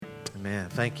Amen.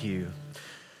 Thank you.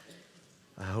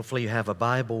 Hopefully you have a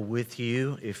Bible with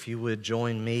you. If you would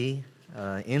join me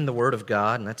in the Word of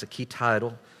God, and that's a key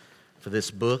title for this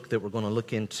book that we're going to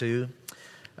look into.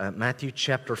 Matthew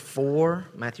chapter 4.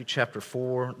 Matthew chapter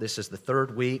 4. This is the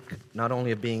third week, not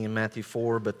only of being in Matthew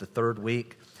 4, but the third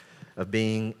week of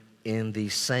being in the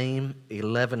same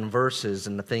 11 verses.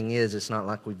 And the thing is, it's not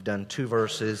like we've done 2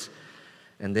 verses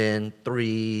and then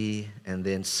 3 and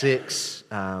then 6.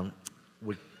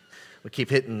 We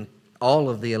keep hitting all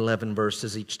of the 11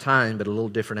 verses each time, but a little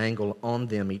different angle on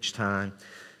them each time.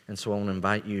 And so I want to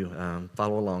invite you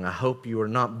follow along. I hope you are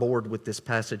not bored with this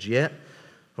passage yet.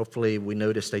 Hopefully we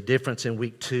noticed a difference in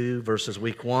week 2 versus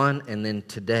week 1, and then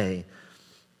today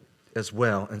as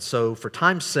well. And so for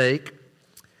time's sake,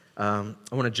 I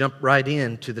want to jump right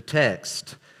into the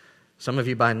text. Some of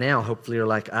you by now hopefully are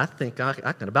like, I think I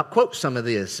can about quote some of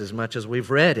this as much as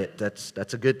we've read it.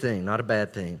 That's a good thing, not a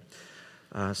bad thing.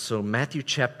 So Matthew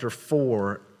chapter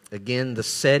 4, again, the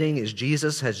setting is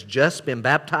Jesus has just been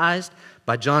baptized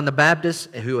by John the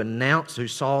Baptist, who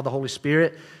saw the Holy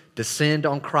Spirit descend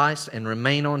on Christ and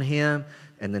remain on him.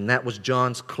 And then that was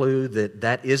John's clue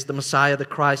that is the Messiah, the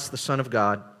Christ, the Son of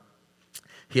God.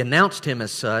 He announced him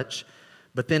as such,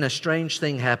 but then a strange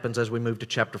thing happens as we move to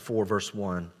chapter 4, verse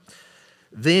 1.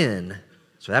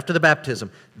 So after the baptism,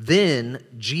 then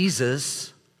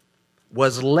Jesus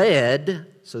was led.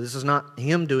 So this is not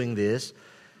him doing this.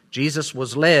 Jesus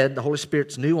was led. The Holy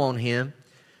Spirit's new on him.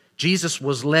 Jesus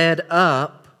was led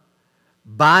up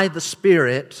by the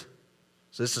Spirit.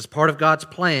 So this is part of God's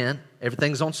plan.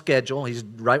 Everything's on schedule. He's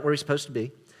right where he's supposed to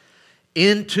be.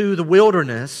 Into the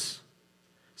wilderness.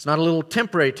 It's not a little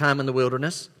temporary time in the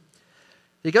wilderness.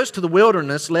 He goes to the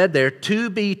wilderness, led there to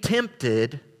be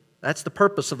tempted. That's the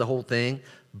purpose of the whole thing,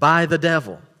 by the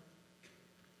devil.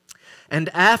 And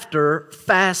after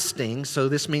fasting, so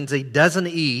this means he doesn't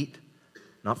eat,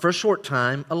 not for a short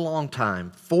time, a long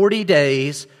time, 40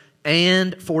 days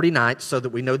and 40 nights, so that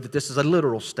we know that this is a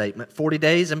literal statement. 40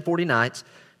 days and 40 nights,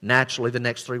 naturally the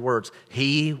next 3 words.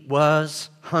 He was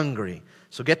hungry.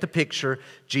 So get the picture.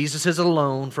 Jesus is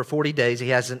alone for 40 days. He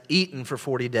hasn't eaten for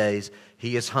 40 days.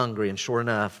 He is hungry. And sure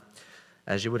enough,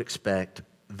 as you would expect,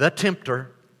 the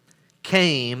tempter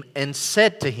came and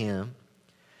said to him,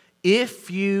 if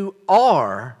you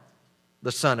are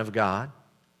the Son of God,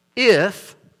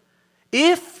 if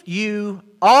you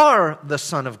are the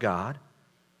Son of God,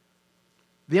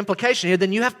 the implication here,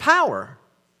 then you have power.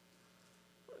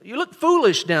 You look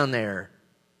foolish down there.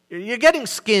 You're getting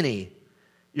skinny.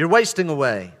 You're wasting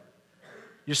away.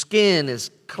 Your skin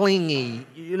is clingy.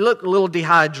 You look a little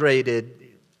dehydrated.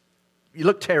 You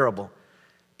look terrible.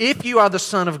 If you are the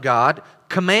Son of God,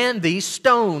 command these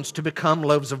stones to become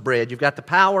loaves of bread. You've got the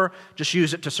power, just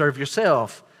use it to serve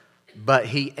yourself. But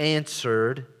he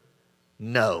answered,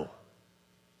 no.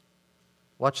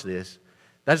 Watch this.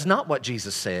 That is not what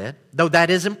Jesus said, though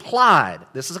that is implied.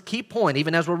 This is a key point,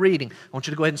 even as we're reading. I want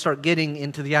you to go ahead and start getting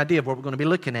into the idea of what we're going to be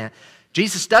looking at.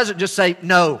 Jesus doesn't just say,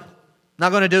 no,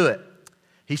 not going to do it.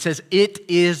 He says, it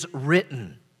is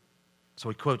written. So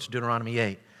he quotes Deuteronomy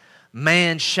 8.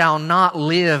 Man shall not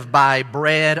live by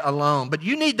bread alone. But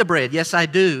you need the bread. Yes, I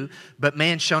do. But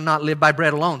man shall not live by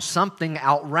bread alone. Something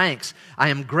outranks. I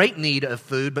am great need of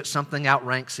food, but something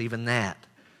outranks even that.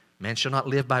 Man shall not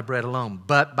live by bread alone,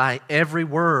 but by every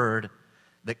word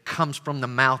that comes from the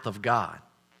mouth of God.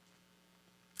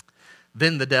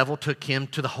 Then the devil took him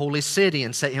to the holy city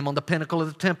and set him on the pinnacle of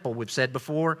the temple. We've said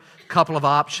before, a couple of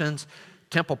options.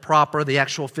 Temple proper, the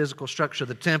actual physical structure of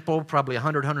the temple, probably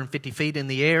 100, 150 feet in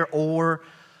the air, or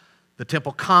the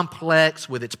temple complex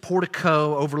with its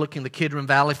portico overlooking the Kidron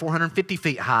Valley, 450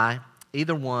 feet high.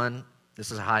 Either one,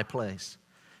 this is a high place.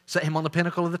 Set him on the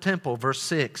pinnacle of the temple, verse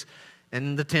 6.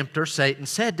 And the tempter, Satan,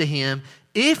 said to him,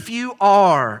 if you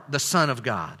are the Son of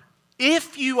God,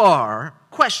 if you are,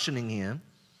 questioning him,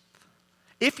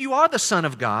 if you are the Son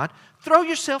of God, throw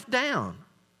yourself down.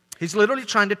 He's literally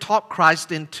trying to talk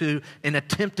Christ into an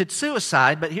attempted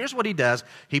suicide, but here's what he does.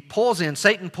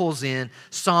 Satan pulls in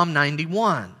Psalm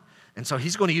 91. And so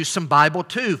he's going to use some Bible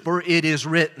too, for it is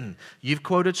written. You've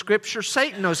quoted Scripture.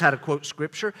 Satan knows how to quote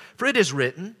Scripture, for it is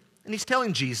written. And he's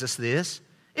telling Jesus this.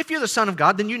 If you're the Son of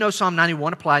God, then you know Psalm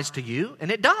 91 applies to you,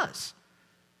 and it does.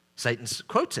 Satan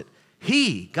quotes it.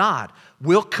 He, God,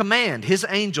 will command his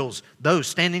angels, those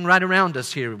standing right around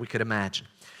us here, we could imagine.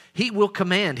 He will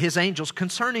command his angels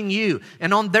concerning you,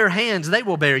 and on their hands they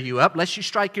will bear you up, lest you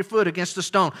strike your foot against a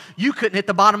stone. You couldn't hit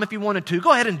the bottom if you wanted to.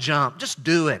 Go ahead and jump. Just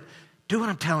do it. Do what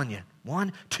I'm telling you.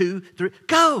 1, 2, 3.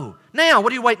 Go. Now,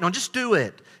 what are you waiting on? Just do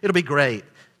it. It'll be great.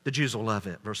 The Jews will love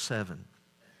it. Verse 7.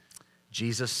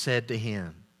 Jesus said to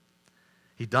him,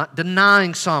 He's not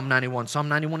denying Psalm 91. Psalm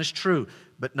 91 is true.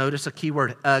 But notice a key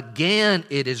word. Again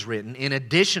it is written, in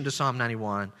addition to Psalm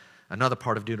 91, another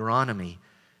part of Deuteronomy,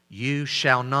 you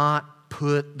shall not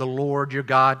put the Lord your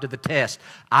God to the test.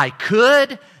 I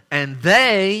could and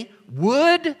they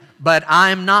would, but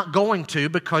I'm not going to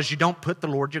because you don't put the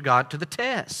Lord your God to the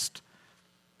test.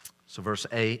 So verse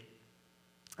 8,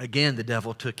 again the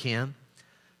devil took him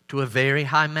to a very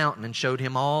high mountain and showed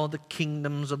him all the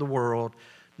kingdoms of the world.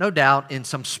 No doubt in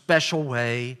some special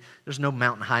way. There's no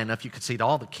mountain high enough you could see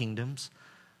all the kingdoms.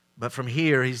 But from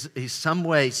here, he's some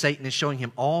way Satan is showing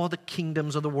him all the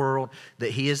kingdoms of the world, that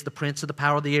he is the prince of the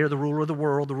power of the air, the ruler of the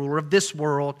world, the ruler of this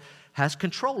world, has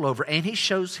control over. And he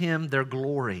shows him their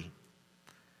glory.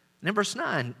 And in verse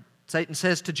 9, Satan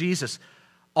says to Jesus,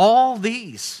 all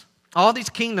these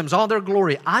kingdoms, all their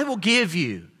glory, I will give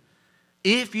you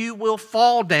if you will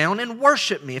fall down and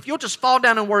worship me. If you'll just fall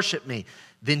down and worship me.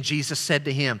 Then Jesus said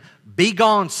to him, be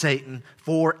gone, Satan,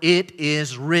 for it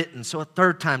is written. So a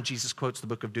third time Jesus quotes the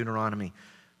book of Deuteronomy.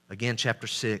 Again, chapter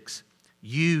 6.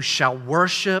 You shall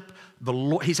worship the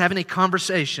Lord. He's having a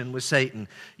conversation with Satan.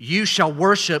 You shall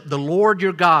worship the Lord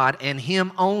your God, and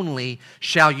him only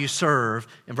shall you serve.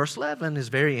 And verse 11 is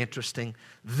very interesting.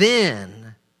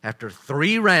 Then, after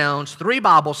 3 rounds, 3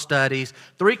 Bible studies,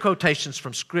 3 quotations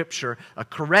from Scripture, a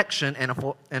correction and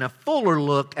a fuller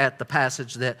look at the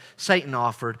passage that Satan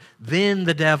offered, then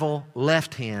the devil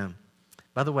left him.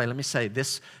 By the way, let me say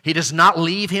this. He does not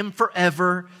leave him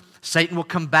forever. Satan will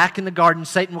come back in the garden.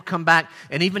 Satan will come back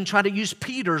and even try to use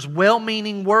Peter's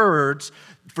well-meaning words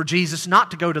for Jesus not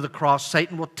to go to the cross.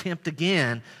 Satan will tempt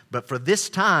again, but for this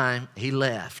time he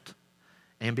left.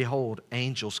 And behold,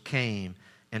 angels came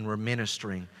and were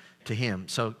ministering to him.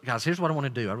 So, guys, here's what I want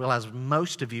to do. I realize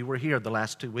most of you were here the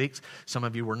last 2 weeks. Some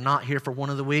of you were not here for one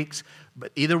of the weeks.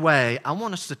 But either way, I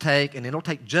want us to take, and it'll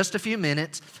take just a few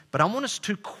minutes, but I want us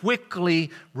to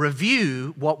quickly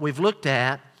review what we've looked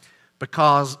at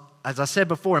because, as I said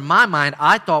before, in my mind,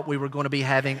 I thought we were going to be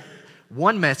having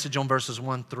one message on verses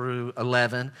 1 through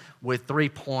 11 with 3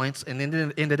 points, and then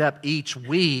it ended up each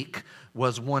week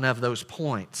was one of those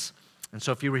points. And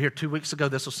so if you were here 2 weeks ago,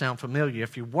 this will sound familiar.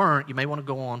 If you weren't, you may want to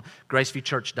go on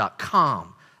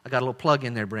graceviewchurch.com. I got a little plug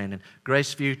in there, Brandon.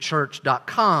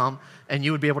 graceviewchurch.com, and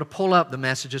you would be able to pull up the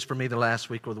messages for me the last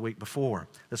week or the week before.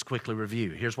 Let's quickly review.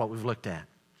 Here's what we've looked at.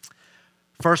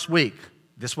 First week,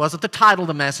 this wasn't the title of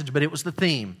the message, but it was the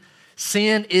theme.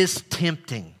 Sin is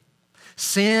tempting.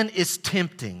 Sin is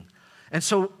tempting. And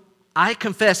so I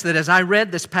confess that as I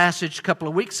read this passage a couple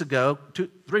of weeks ago,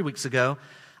 3 weeks ago,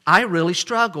 I really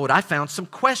struggled. I found some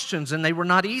questions, and they were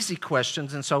not easy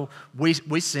questions. And so we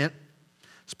spent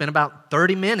about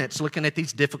 30 minutes looking at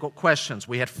these difficult questions.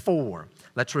 We had 4.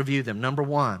 Let's review them. Number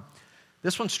 1.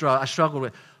 This one I struggled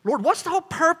with. Lord, what's the whole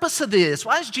purpose of this?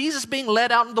 Why is Jesus being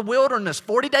led out in the wilderness?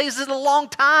 40 days is a long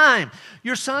time.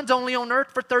 Your son's only on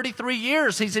earth for 33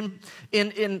 years. He's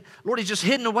Lord, he's just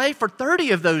hidden away for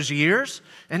 30 of those years.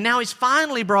 And now he's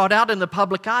finally brought out in the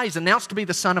public eye. He's announced to be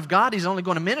the Son of God. He's only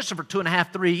going to minister for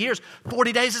 2.5, 3 years.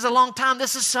 40 days is a long time.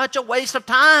 This is such a waste of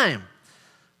time.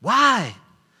 Why?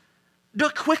 Do a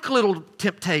quick little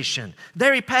temptation.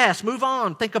 There he passed. Move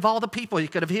on. Think of all the people he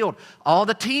could have healed. All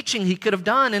the teaching he could have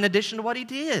done in addition to what he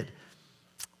did.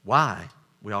 Why?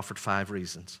 We offered 5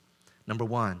 reasons. Number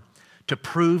 1, to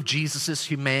prove Jesus'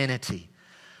 humanity.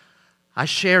 I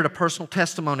shared a personal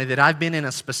testimony that I've been in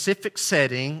a specific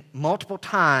setting multiple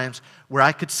times where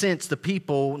I could sense the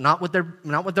people, not with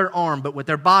their arm, but with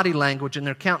their body language and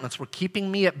their countenance, were keeping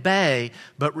me at bay,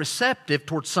 but receptive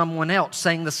towards someone else,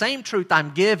 saying the same truth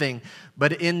I'm giving,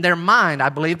 but in their mind, I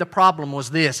believe the problem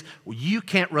was this: you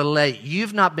can't relate.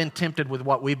 You've not been tempted with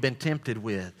what we've been tempted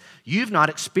with. You've not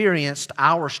experienced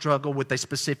our struggle with a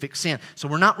specific sin, so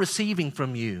we're not receiving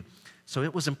from you. So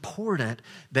it was important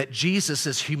that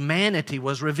Jesus' humanity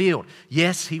was revealed.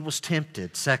 Yes, he was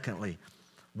tempted. Secondly,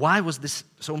 why was this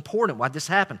so important? Why did this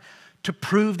happen? To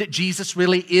prove that Jesus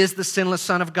really is the sinless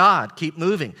Son of God. Keep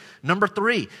moving. Number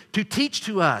 3, to teach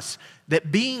to us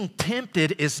that being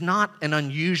tempted is not an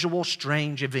unusual,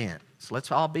 strange event. So let's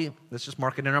just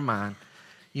mark it in our mind.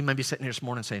 You may be sitting here this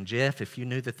morning saying, Jeff, if you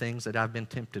knew the things that I've been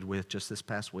tempted with just this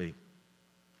past week,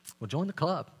 well, join the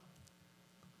club.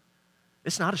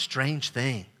 It's not a strange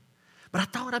thing. But I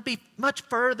thought I'd be much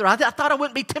further. I thought I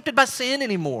wouldn't be tempted by sin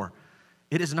anymore.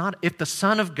 It is not. If the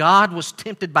Son of God was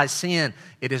tempted by sin,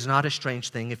 it is not a strange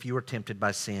thing if you were tempted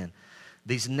by sin.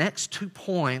 These next 2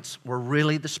 points were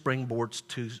really the springboards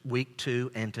to week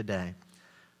 2 and today.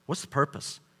 What's the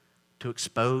purpose? To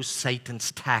expose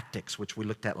Satan's tactics, which we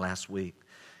looked at last week.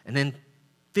 And then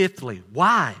fifthly,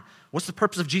 why? What's the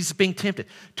purpose of Jesus being tempted?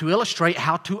 To illustrate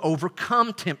how to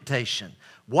overcome temptation.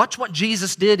 Watch what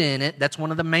Jesus did in it. That's one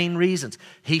of the main reasons.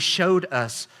 He showed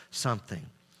us something.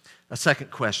 A second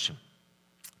question.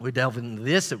 We delved into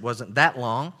this. It wasn't that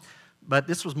long, but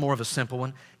this was more of a simple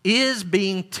one. Is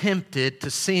being tempted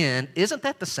to sin, isn't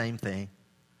that the same thing?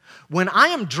 When I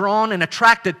am drawn and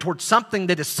attracted towards something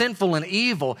that is sinful and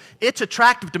evil, it's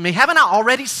attractive to me. Haven't I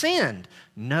already sinned?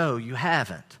 No, you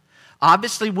haven't.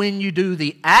 Obviously, when you do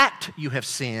the act, you have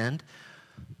sinned.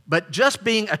 But just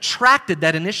being attracted,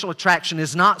 that initial attraction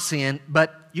is not sin.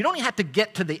 But you don't even have to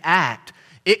get to the act.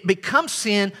 It becomes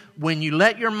sin when you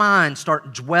let your mind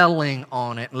start dwelling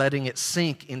on it, letting it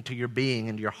sink into your being,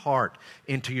 into your heart,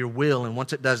 into your will. And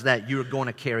once it does that, you're going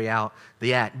to carry out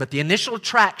the act. But the initial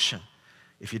attraction,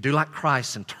 if you do like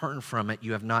Christ and turn from it,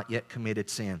 you have not yet committed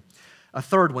sin. A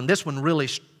third one, this one really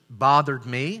bothered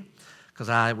me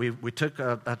because we took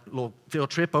a little field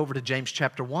trip over to James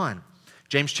chapter 1.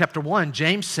 James chapter 1,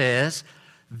 James says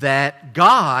that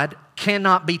God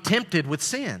cannot be tempted with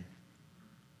sin.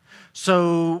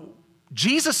 So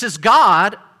Jesus is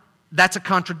God, that's a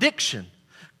contradiction.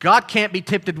 God can't be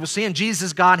tempted with sin. Jesus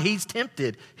is God, He's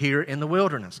tempted here in the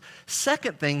wilderness.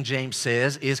 Second thing James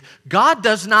says is God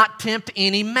does not tempt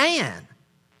any man.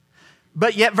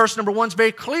 But yet verse number 1 is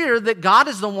very clear that God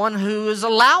is the one who is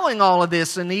allowing all of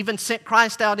this and even sent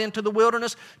Christ out into the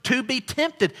wilderness to be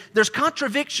tempted. There's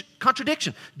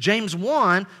contradiction. James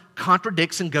 1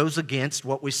 contradicts and goes against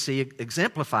what we see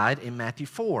exemplified in Matthew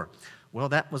 4. Well,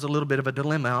 that was a little bit of a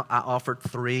dilemma. I offered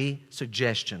 3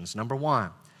 suggestions. Number 1,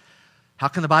 how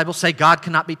can the Bible say God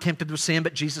cannot be tempted with sin,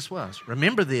 but Jesus was?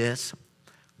 Remember this,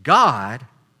 God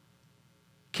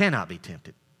cannot be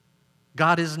tempted.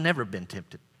 God has never been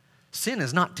tempted. Sin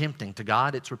is not tempting to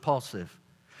God, it's repulsive.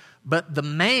 But the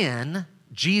man,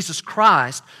 Jesus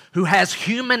Christ, who has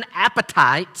human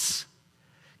appetites,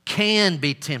 can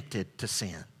be tempted to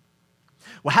sin.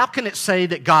 Well, how can it say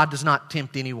that God does not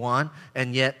tempt anyone,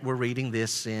 and yet we're reading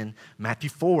this in Matthew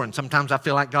 4, and sometimes I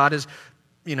feel like God has,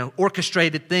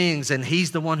 orchestrated things, and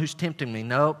He's the one who's tempting me.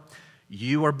 No,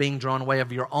 you are being drawn away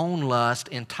of your own lust,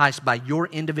 enticed by your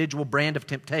individual brand of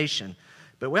temptation.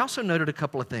 But we also noted a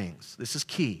couple of things. This is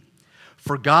key.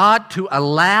 For God to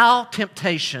allow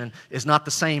temptation is not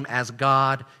the same as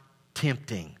God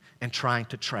tempting and trying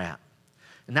to trap.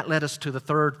 And that led us to the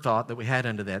third thought that we had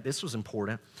under that. This was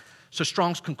important. So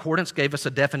Strong's Concordance gave us a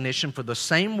definition for the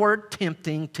same word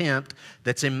tempting, tempt,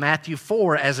 that's in Matthew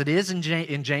 4 as it is in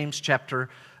James chapter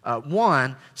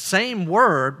 1. Same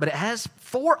word, but it has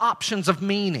 4 options of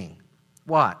meaning.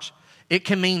 Watch. It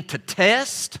can mean to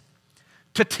test,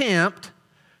 to tempt,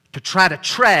 to try to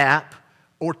trap,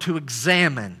 or to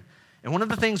examine. And one of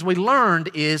the things we learned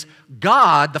is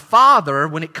God, the Father,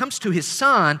 when it comes to His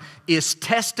Son, is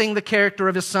testing the character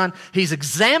of His Son. He's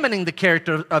examining the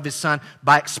character of His Son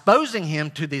by exposing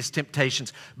Him to these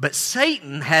temptations. But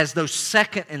Satan has those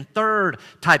second and third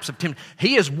types of temptation.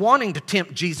 He is wanting to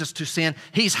tempt Jesus to sin.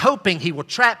 He's hoping He will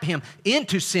trap Him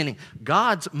into sinning.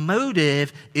 God's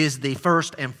motive is the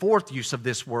first and fourth use of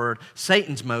this word.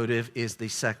 Satan's motive is the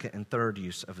second and third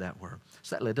use of that word.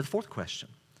 So that led to the fourth question.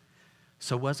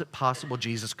 So was it possible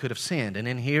Jesus could have sinned? And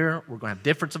in here, we're going to have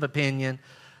difference of opinion.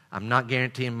 I'm not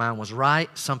guaranteeing mine was right.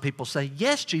 Some people say,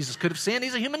 yes, Jesus could have sinned.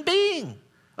 He's a human being.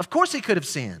 Of course He could have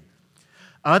sinned.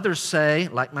 Others say,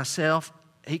 like myself,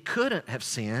 He couldn't have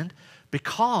sinned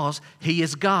because He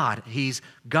is God. He's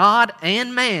God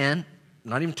and man,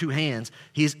 not even 2 hands.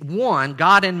 He's one,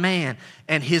 God and man.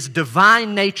 And His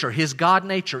divine nature, His God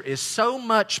nature, is so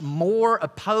much more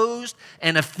opposed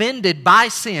and offended by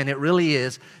sin, it really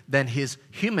is, than His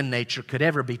human nature could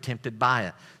ever be tempted by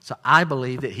it. So I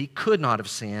believe that He could not have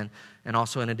sinned. And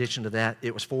also in addition to that,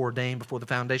 it was foreordained before the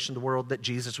foundation of the world that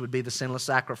Jesus would be the sinless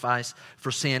sacrifice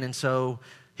for sin. And so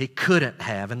He couldn't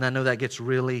have. And I know that gets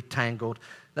really tangled.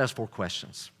 That was 4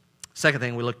 questions. Second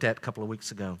thing we looked at a couple of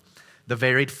weeks ago, the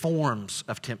varied forms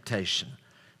of temptation.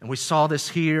 And we saw this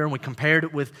here, and we compared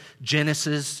it with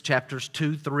Genesis chapters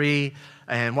 2, 3,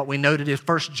 and what we noted is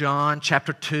 1 John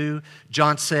chapter 2.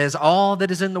 John says, all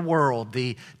that is in the world,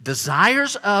 the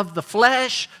desires of the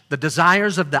flesh, the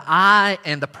desires of the eye,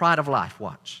 and the pride of life.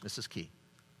 Watch, this is key.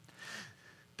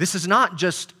 This is not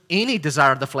just any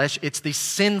desire of the flesh, it's the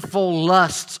sinful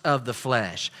lusts of the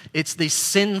flesh. It's the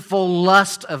sinful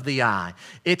lust of the eye.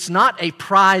 It's not a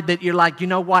pride that you're like, you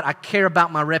know what, I care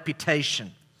about my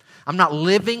reputation. I'm not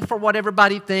living for what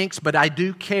everybody thinks, but I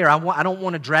do care. I don't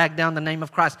want to drag down the name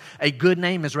of Christ. A good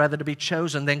name is rather to be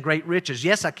chosen than great riches.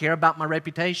 Yes, I care about my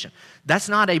reputation. That's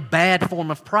not a bad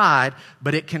form of pride,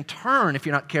 but it can turn, if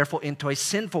you're not careful, into a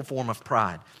sinful form of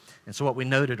pride. And so what we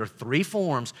noted are 3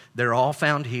 forms. They're all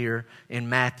found here in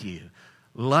Matthew.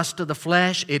 Lust of the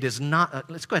flesh, it is not...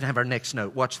 let's go ahead and have our next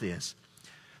note. Watch this.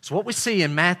 So what we see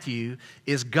in Matthew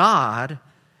is God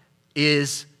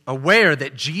is aware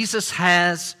that Jesus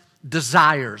has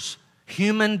desires,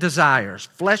 human desires,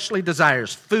 fleshly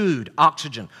desires, food,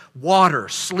 oxygen, water,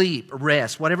 sleep,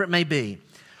 rest, whatever it may be.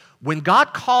 When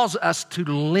God calls us to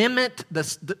limit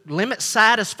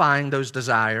satisfying those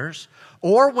desires,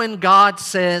 or when God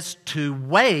says to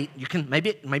wait, you can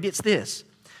maybe it's this.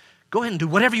 Go ahead and do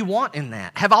whatever you want in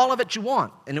that. Have all of it you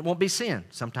want, and it won't be sin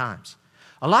sometimes.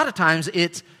 A lot of times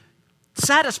it's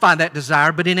satisfy that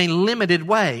desire, but in a limited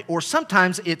way. Or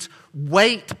sometimes it's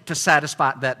wait to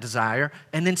satisfy that desire.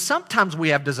 And then sometimes we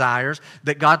have desires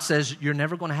that God says, you're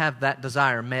never going to have that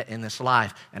desire met in this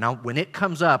life. And when it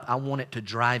comes up, I want it to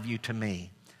drive you to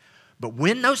me. But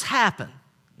when those happen,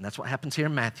 and that's what happens here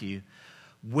in Matthew,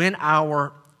 when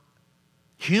our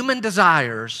human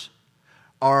desires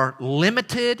are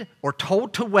limited or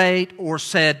told to wait or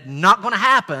said, not going to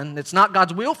happen, it's not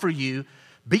God's will for you,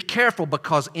 be careful,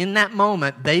 because in that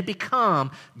moment, they become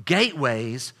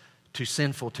gateways to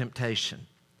sinful temptation.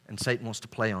 And Satan wants to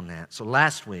play on that. So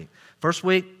first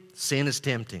week, sin is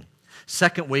tempting.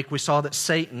 Second week, we saw that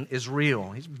Satan is real.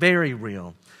 He's very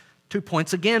real. 2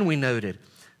 points again we noted.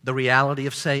 The reality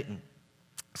of Satan.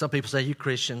 Some people say, you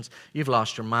Christians, you've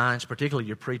lost your minds, particularly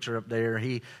your preacher up there.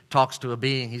 He talks to a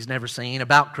being he's never seen,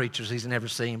 about creatures he's never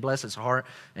seen. Bless his heart.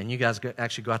 And you guys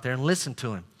actually go out there and listen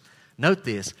to him. Note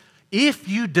this. If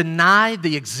you deny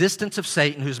the existence of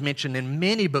Satan, who's mentioned in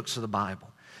many books of the Bible,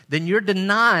 then you're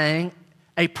denying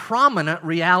a prominent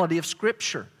reality of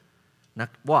Scripture. Now,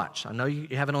 watch. I know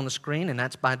you have it on the screen, and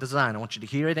that's by design. I want you to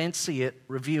hear it and see it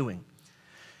reviewing.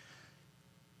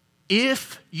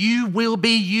 If you will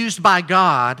be used by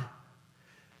God,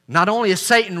 not only is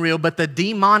Satan real, but the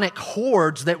demonic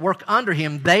hordes that work under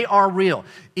him, they are real.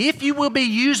 If you will be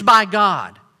used by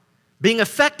God, being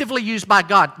effectively used by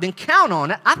God, then count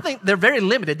on it. I think they're very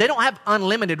limited. They don't have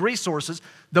unlimited resources.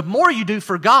 The more you do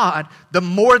for God, the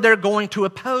more they're going to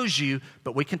oppose you,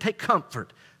 but we can take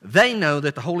comfort. They know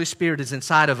that the Holy Spirit is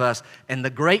inside of us, and the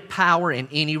great power in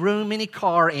any room, any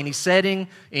car, any setting,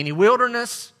 any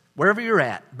wilderness, wherever you're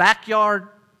at, backyard,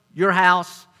 your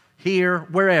house, here,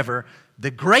 wherever,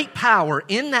 the great power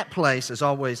in that place is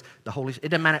always the Holy Spirit. It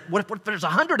doesn't matter. What if there's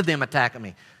 100 of them attacking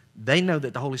me? They know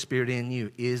that the Holy Spirit in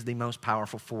you is the most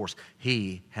powerful force.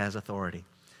 He has authority.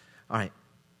 All right.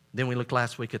 Then we looked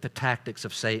last week at the tactics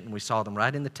of Satan. We saw them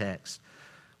right in the text.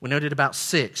 We noted about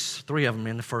 3 of them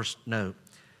in the first note.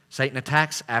 Satan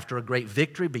attacks after a great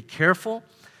victory. Be careful.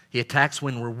 He attacks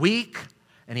when we're weak,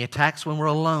 and he attacks when we're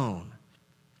alone.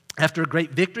 After a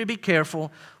great victory, be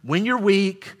careful. When you're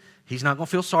weak, he's not going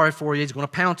to feel sorry for you. He's going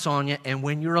to pounce on you. And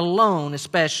when you're alone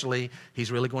especially,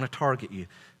 he's really going to target you.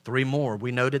 3 more.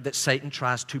 We noted that Satan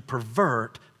tries to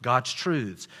pervert God's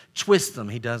truths, twist them.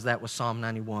 He does that with Psalm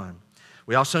 91.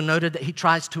 We also noted that he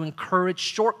tries to encourage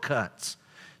shortcuts.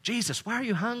 Jesus, why are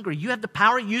you hungry? You have the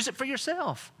power, use it for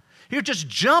yourself. Here, just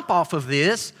jump off of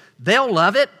this. They'll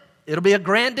love it. It'll be a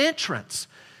grand entrance.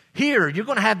 Here, you're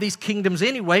going to have these kingdoms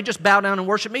anyway. Just bow down and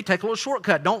worship me. Take a little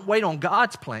shortcut. Don't wait on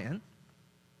God's plan.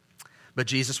 But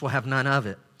Jesus will have none of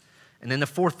it. And then the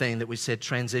 4th thing that we said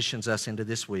transitions us into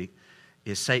this week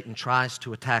is Satan tries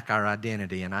to attack our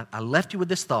identity. And I left you with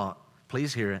this thought.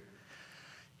 Please hear it.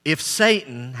 If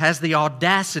Satan has the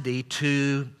audacity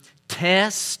to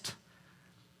test,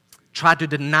 try to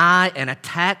deny, and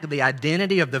attack the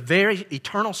identity of the very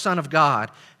eternal Son of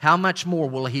God, how much more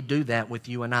will he do that with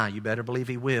you and I? You better believe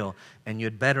he will. And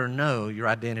you'd better know your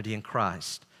identity in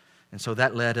Christ. And so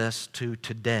that led us to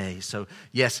today. So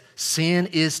yes, sin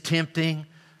is tempting.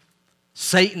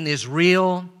 Satan is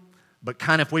real. But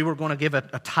kind of if we were going to give a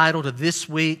title to this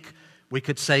week, we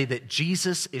could say that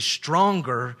Jesus is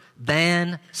stronger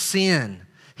than sin.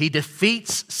 He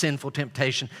defeats sinful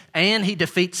temptation and he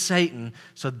defeats Satan.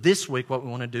 So this week what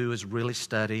we want to do is really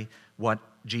study what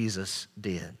Jesus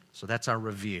did. So that's our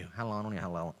review. How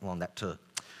long that took.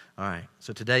 All right.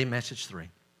 So today, message 3.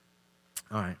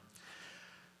 All right.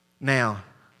 Now,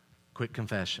 quick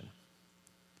confession.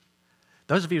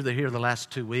 Those of you that are here the last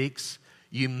 2 weeks,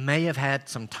 you may have had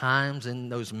some times in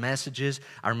those messages.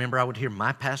 I remember I would hear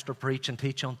my pastor preach and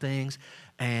teach on things,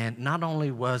 and not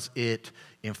only was it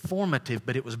informative,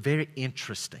 but it was very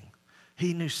interesting.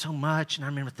 He knew so much, and I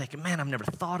remember thinking, man, I've never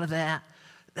thought of that.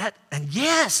 And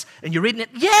you're reading it,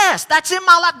 yes, that's in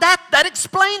my life. That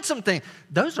explains something.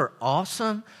 Those are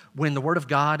awesome when the Word of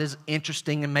God is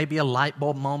interesting and maybe a light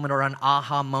bulb moment or an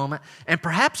aha moment. And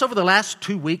perhaps over the last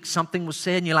 2 weeks, something was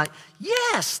said, and you're like,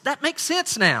 yes, that makes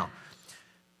sense now.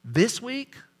 This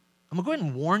week, I'm going to go ahead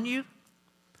and warn you.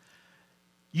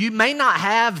 You may not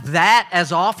have that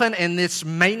as often, and this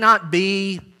may not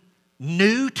be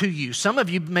new to you. Some of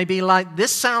you may be like,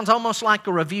 this sounds almost like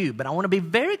a review, but I want to be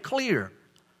very clear.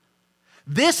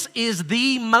 This is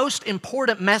the most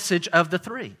important message of the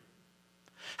three.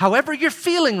 However you're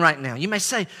feeling right now, you may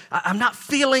say, I'm not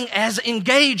feeling as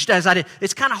engaged as I did.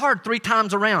 It's kind of hard 3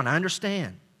 times around, I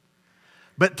understand.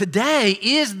 But today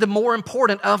is the more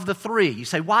important of the three. You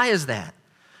say, why is that?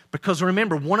 Because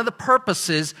remember, one of the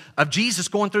purposes of Jesus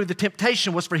going through the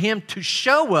temptation was for Him to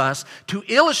show us, to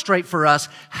illustrate for us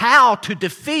how to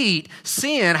defeat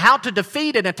sin, how to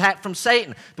defeat an attack from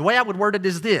Satan. The way I would word it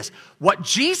is this: what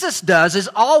Jesus does is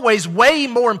always way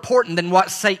more important than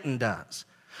what Satan does.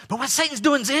 But what Satan's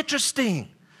doing is interesting.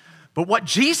 But what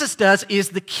Jesus does is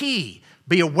the key.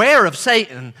 Be aware of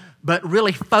Satan, but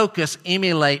really focus,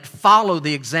 emulate, follow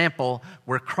the example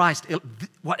where Christ,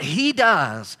 what He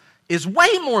does is way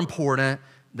more important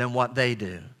than what they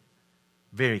do.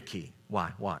 Very key.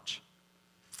 Why? Watch.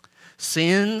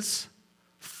 Sins,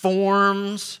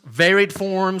 forms, varied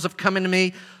forms of coming to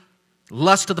me,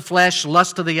 lust of the flesh,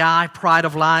 lust of the eye, pride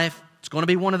of life. It's going to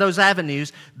be one of those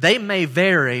avenues. They may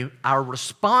vary. Our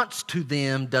response to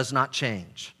them does not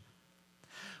change.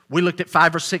 We looked at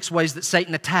 5 or 6 ways that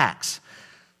Satan attacks.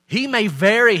 He may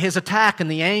vary his attack in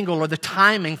the angle or the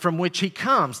timing from which he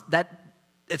comes.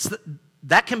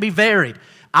 That can be varied.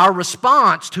 Our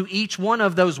response to each one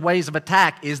of those ways of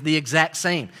attack is the exact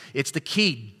same. It's the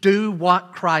key. Do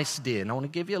what Christ did. And I want to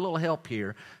give you a little help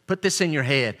here. Put this in your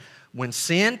head. When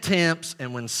sin tempts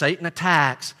and when Satan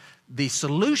attacks, the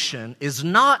solution is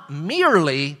not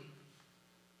merely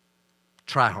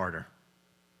try harder.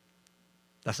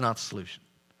 That's not the solution.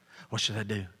 What should I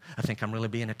do? I think I'm really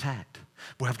being attacked.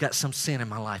 Boy, I've got some sin in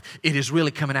my life. It is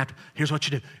really coming after. Here's what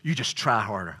you do. You just try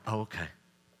harder. Oh, okay.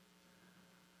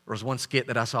 There was one skit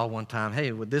that I saw one time.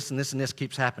 Hey, with this and this and this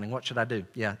keeps happening, what should I do?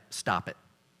 Yeah, stop it.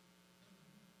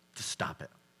 Just stop it.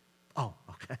 Oh,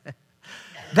 okay.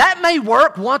 That may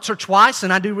work once or twice,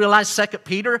 and I do realize 2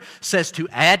 Peter says to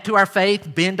add to our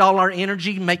faith, bend all our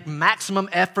energy, make maximum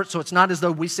effort, so it's not as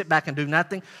though we sit back and do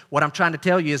nothing. What I'm trying to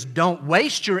tell you is don't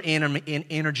waste your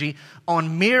energy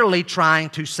on merely trying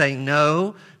to say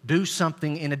no. Do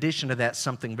something in addition to that,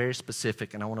 something very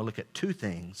specific, and I want to look at 2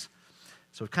 things.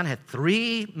 So we've kind of had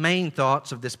 3 main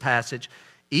thoughts of this passage.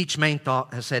 Each main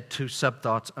thought has had 2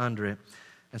 sub-thoughts under it.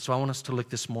 And so I want us to look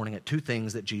this morning at 2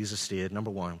 things that Jesus did.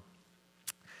 Number 1,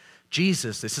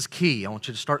 Jesus, this is key. I want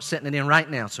you to start setting it in right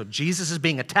now. So Jesus is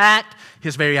being attacked.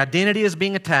 His very identity is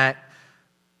being attacked.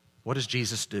 What does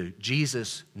Jesus do?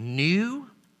 Jesus knew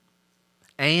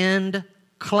and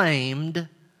claimed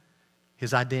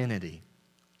His identity.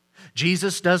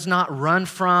 Jesus does not run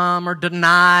from or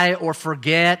deny or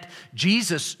forget.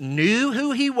 Jesus knew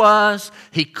who He was.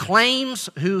 He claims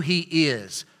who He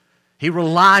is. He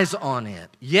relies on it.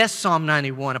 Yes, Psalm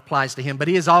 91 applies to Him, but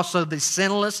He is also the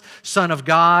sinless Son of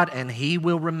God, and He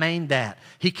will remain that.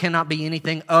 He cannot be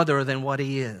anything other than what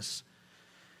He is.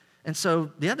 And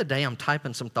so the other day I'm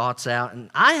typing some thoughts out, and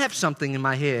I have something in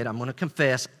my head. I'm going to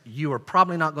confess, you are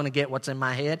probably not going to get what's in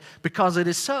my head because it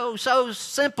is so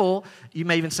simple. You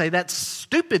may even say that's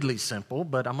stupidly simple,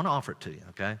 but I'm going to offer it to you,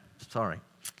 okay? Sorry.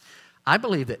 I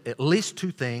believe that at least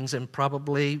 2 things, and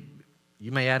probably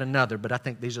you may add another, but I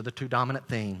think these are the 2 dominant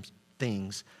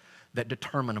things that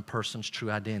determine a person's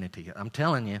true identity. I'm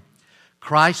telling you,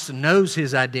 Christ knows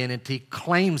His identity,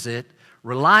 claims it,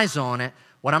 relies on it.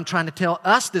 What I'm trying to tell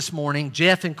us this morning,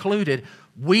 Jeff included,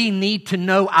 we need to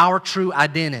know our true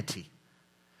identity.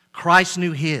 Christ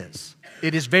knew His.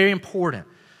 It is very important.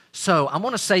 So I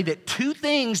want to say that 2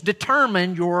 things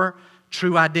determine your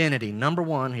true identity. Number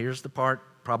 1, here's the part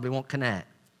probably won't connect.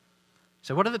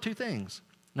 So what are the 2 things?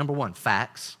 Number 1,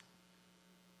 facts.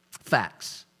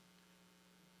 Facts.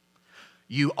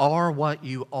 You are what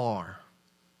you are.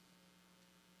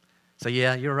 So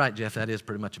yeah, you're right, Jeff. That is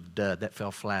pretty much a dud. That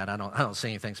fell flat. I don't see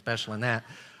anything special in that.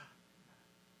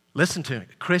 Listen to me,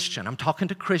 Christian. I'm talking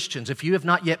to Christians. If you have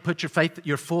not yet put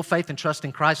your full faith and trust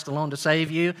in Christ alone to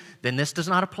save you, then this does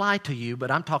not apply to you,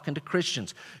 but I'm talking to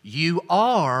Christians. You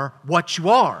are what you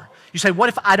are. You say, what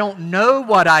if I don't know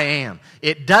what I am?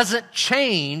 It doesn't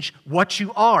change what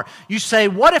you are. You say,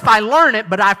 what if I learn it,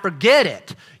 but I forget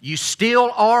it? You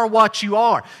still are what you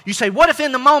are. You say, what if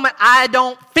in the moment I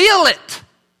don't feel it?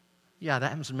 Yeah, that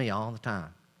happens to me all the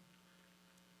time.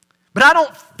 But I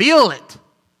don't feel it.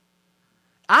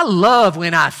 I love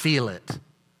when I feel it.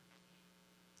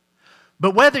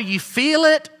 But whether you feel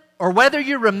it or whether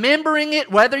you're remembering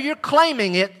it, whether you're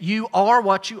claiming it, you are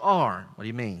what you are. What do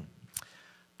you mean?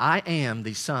 I am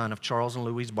the son of Charles and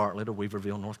Louise Bartlett of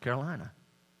Weaverville, North Carolina.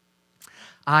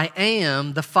 I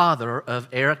am the father of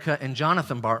Erica and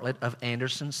Jonathan Bartlett of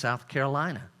Anderson, South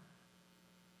Carolina.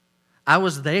 I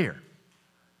was there.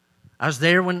 I was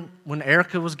there when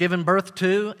Erica was given birth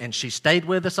to, and she stayed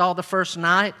with us all the first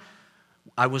night.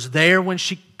 I was there when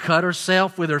she cut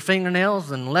herself with her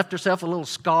fingernails and left herself a little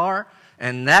scar.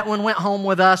 And that one went home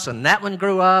with us, and that one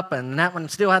grew up, and that one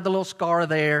still had the little scar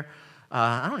there.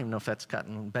 I don't even know if that's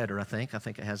gotten better, I think. I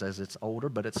think it has as it's older,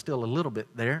 but it's still a little bit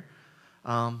there.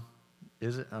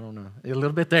 Is it? I don't know. A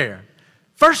little bit there.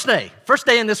 First day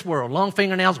in this world. Long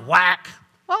fingernails, whack.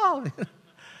 Oh.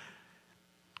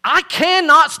 I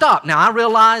cannot stop. Now, I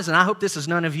realize, and I hope this is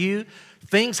none of you,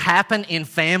 things happen in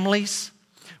families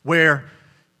where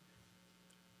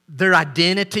their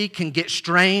identity can get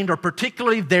strained, or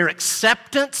particularly their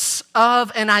acceptance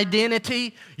of an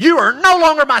identity. You are no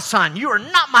longer my son. You are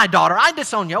not my daughter. I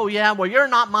disown you. Oh, yeah, well, you're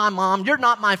not my mom. You're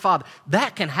not my father.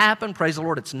 That can happen. Praise the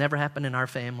Lord. It's never happened in our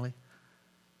family.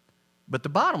 But the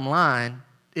bottom line,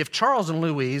 if Charles and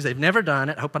Louise, they've never done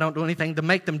it, hope I don't do anything to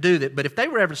make them do that, but if they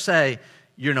were ever to say,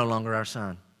 you're no longer our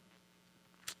son.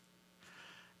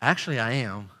 Actually, I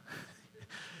am.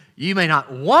 You may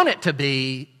not want it to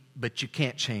be, but you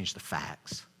can't change the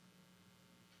facts.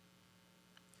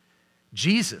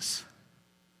 Jesus,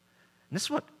 and this is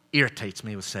what irritates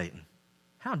me with Satan.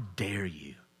 How dare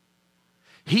you?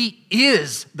 He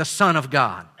is the Son of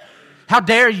God. How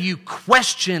dare you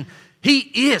question?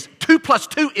 He is. 2 plus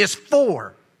 2 is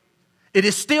 4. It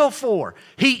is still 4.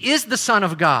 He is the Son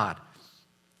of God.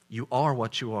 You are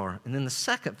what you are. And then the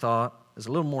second thought is a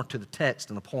little more to the text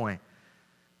and the point.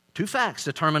 2 facts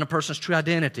determine a person's true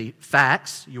identity.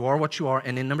 Facts, you are what you are.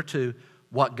 And then number 2,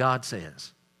 what God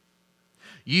says.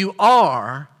 You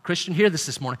are, Christian, hear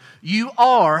this morning, you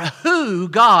are who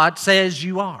God says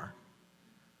you are.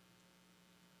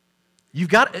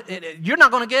 You're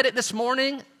not going to get it this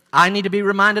morning. I need to be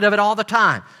reminded of it all the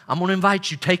time. I'm going to invite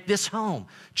you, take this home.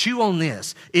 Chew on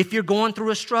this. If you're going through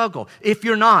a struggle, if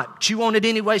you're not, chew on it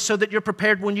anyway so that you're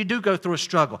prepared when you do go through a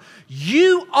struggle.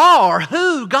 You are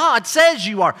who God says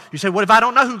you are. You say, what if I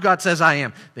don't know who God says I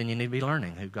am? Then you need to be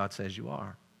learning who God says you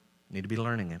are. You need to be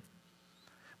learning it.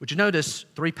 Would you notice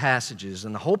 3 passages?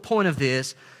 And the whole point of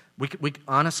this,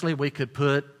 honestly, we could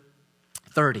put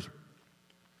 30.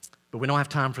 But we don't have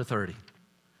time for 30. I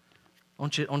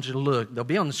want you to look. They'll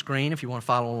be on the screen if you want to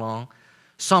follow along.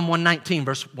 Psalm 119,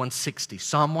 verse 160.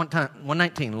 Psalm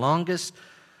 119, longest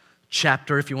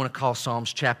chapter, if you want to call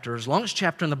Psalms chapters, longest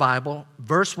chapter in the Bible,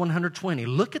 verse 120.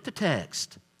 Look at the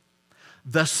text.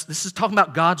 This is talking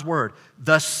about God's word.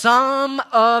 The sum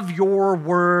of your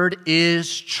word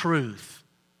is truth.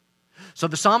 So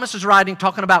the psalmist is writing,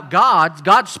 talking about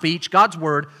God's speech, God's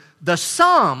word, the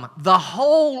sum, the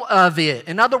whole of it.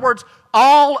 In other words,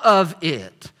 all of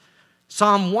it.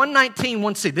 Psalm 119,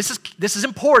 1c. This is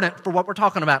important for what we're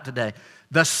talking about today.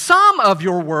 The sum of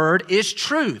your word is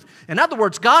truth. In other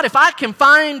words, God, if I can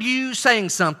find you saying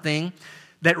something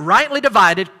that rightly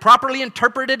divided, properly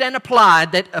interpreted and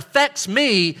applied, that affects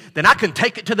me, then I can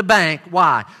take it to the bank.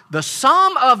 Why? The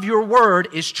sum of your word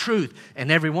is truth,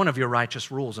 and every one of your righteous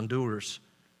rules endures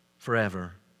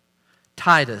forever.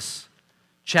 Titus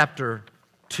chapter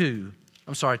 1,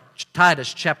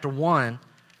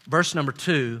 verse number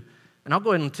 2. And I'll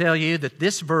go ahead and tell you that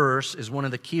this verse is one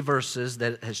of the key verses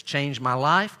that has changed my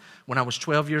life when I was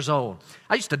 12 years old.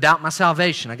 I used to doubt my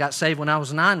salvation. I got saved when I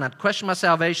was 9, and I'd question my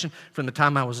salvation from the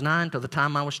time I was 9 till the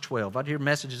time I was 12. I'd hear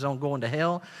messages on going to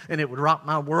hell, and it would rock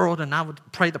my world, and I would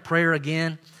pray the prayer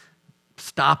again.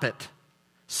 Stop it.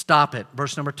 Stop it.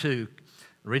 Verse number 2.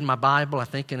 Reading my Bible, I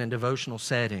think in a devotional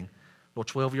setting.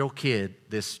 Little 12-year-old kid,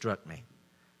 this struck me.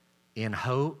 In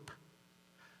hope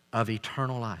of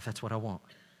eternal life. That's what I want.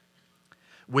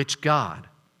 Which God,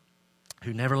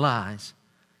 who never lies,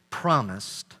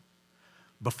 promised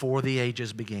before the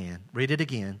ages began. Read it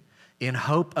again. In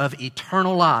hope of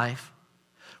eternal life,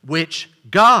 which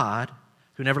God,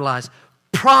 who never lies,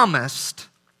 promised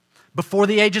before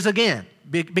the ages began.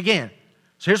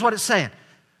 So here's what it's saying.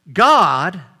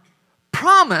 God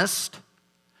promised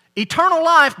eternal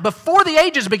life before the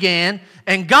ages began,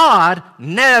 and God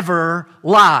never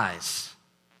lies.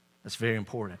 That's very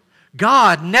important.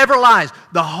 God never lies.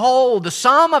 The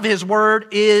sum of His word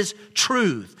is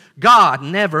truth. God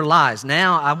never lies.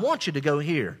 Now, I want you to go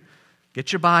here.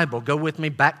 Get your Bible. Go with me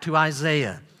back to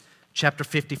Isaiah chapter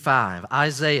 55.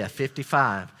 Isaiah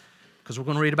 55. Because we're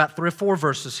going to read about 3 or 4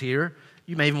 verses here.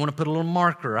 You may even want to put a little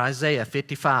marker. Isaiah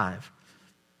 55.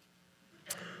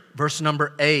 Verse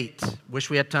number 8. Wish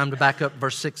we had time to back up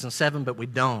verse 6 and 7, but we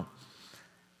don't.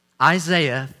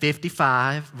 Isaiah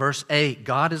 55, verse 8.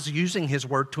 God is using His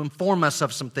word to inform us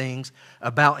of some things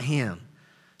about Him.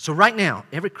 So right now,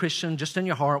 every Christian, just in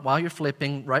your heart, while you're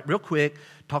flipping, right, real quick,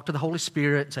 talk to the Holy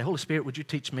Spirit and say, Holy Spirit, would you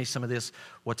teach me some of this,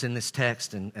 what's in this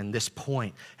text and this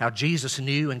point, how Jesus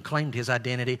knew and claimed his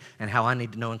identity and how I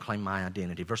need to know and claim my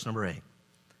identity. Verse number 8.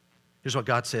 Here's what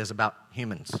God says about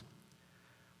humans.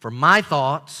 For my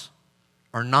thoughts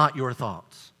are not your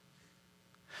thoughts.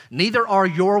 Neither are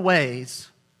your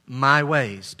ways my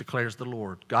ways, declares the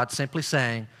Lord. God simply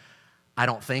saying, I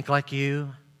don't think like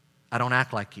you. I don't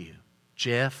act like you.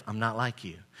 Jeff, I'm not like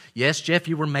you. Yes, Jeff,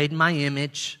 you were made in my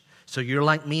image, so you're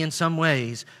like me in some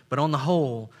ways, but on the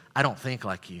whole, I don't think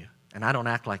like you, and I don't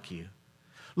act like you.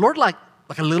 Lord,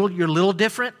 you're a little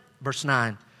different. Verse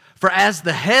 9. For as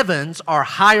the heavens are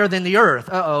higher than the earth,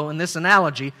 in this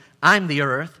analogy, I'm the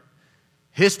earth.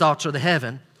 His thoughts are the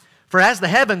heaven. For as the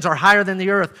heavens are higher than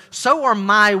the earth, so are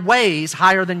my ways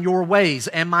higher than your ways,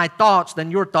 and my thoughts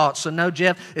than your thoughts. So no,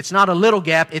 Jeff, it's not a little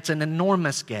gap, it's an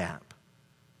enormous gap.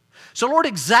 So Lord,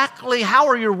 exactly how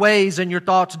are your ways and your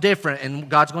thoughts different? And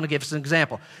God's going to give us an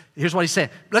example. Here's what he's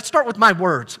saying. Let's start with my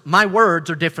words. My words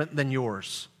are different than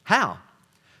yours. How?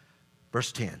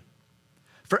 Verse 10.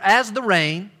 For as the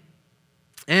rain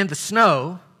and the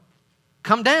snow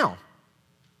come down.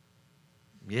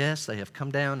 Yes, they have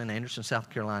come down in Anderson, South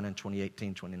Carolina in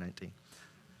 2018, 2019.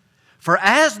 For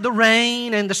as the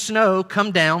rain and the snow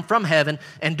come down from heaven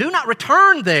and do not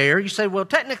return there, you say, well,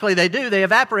 technically they do. They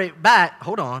evaporate back.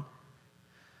 Hold on.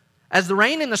 As the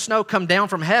rain and the snow come down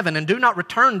from heaven and do not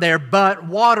return there, but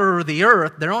water the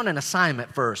earth, they're on an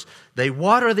assignment first. They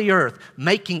water the earth,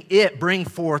 making it bring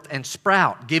forth and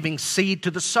sprout, giving seed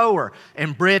to the sower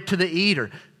and bread to the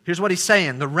eater. Here's what he's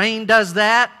saying. The rain does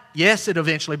that. Yes, it'll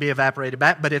eventually be evaporated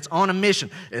back, but it's on a mission.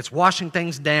 It's washing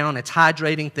things down. It's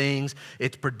hydrating things.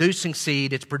 It's producing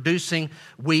seed. It's producing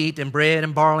wheat and bread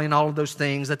and barley and all of those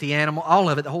things that the animal, all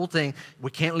of it, the whole thing.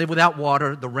 We can't live without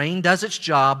water. The rain does its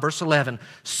job. Verse 11,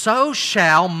 so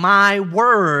shall my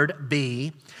word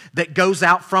be that goes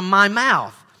out from my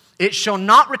mouth. It shall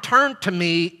not return to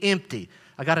me empty.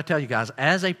 I got to tell you guys,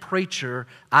 as a preacher,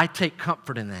 I take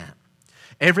comfort in that.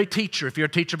 Every teacher, if you're a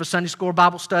teacher of a Sunday school,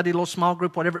 Bible study, a little small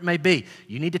group, whatever it may be,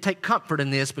 you need to take comfort in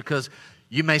this because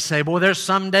you may say, boy, there's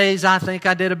some days I think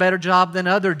I did a better job than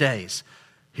other days.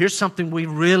 Here's something we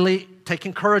really take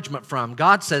encouragement from.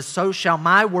 God says, so shall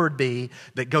my word be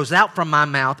that goes out from my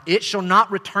mouth. It shall not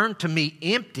return to me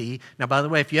empty. Now, by the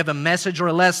way, if you have a message or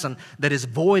a lesson that is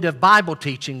void of Bible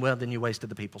teaching, well, then you wasted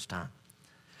the people's time.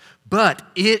 But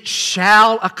it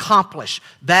shall accomplish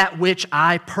that which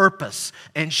I purpose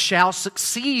and shall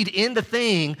succeed in the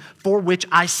thing for which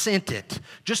I sent it.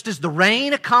 Just as the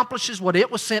rain accomplishes what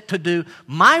it was sent to do,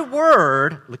 my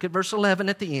word, look at verse 11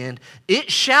 at the end,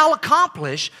 it shall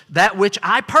accomplish that which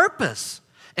I purpose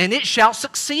and it shall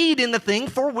succeed in the thing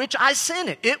for which I sent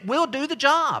it. It will do the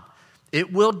job.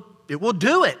 It will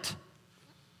do it.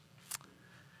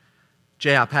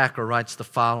 J.I. Packer writes the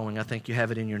following. I think you have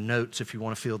it in your notes if you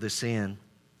want to fill this in.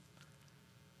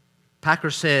 Packer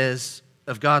says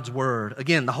of God's word,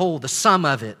 again, the sum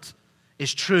of it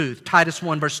is truth. Titus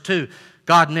 1 verse 2,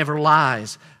 God never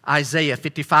lies. Isaiah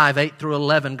 55, 8 through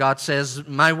 11, God says,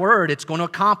 my word, it's going to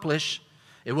accomplish.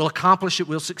 It will accomplish, it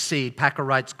will succeed. Packer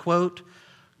writes, quote,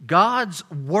 God's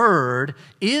word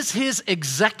is his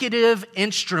executive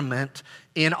instrument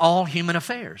in all human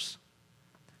affairs.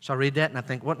 So I read that and I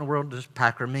think, what in the world does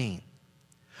Packer mean?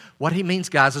 What he means,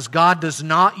 guys, is God does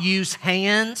not use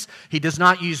hands. He does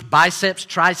not use biceps,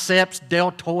 triceps,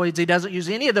 deltoids. He doesn't use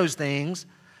any of those things.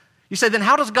 You say, then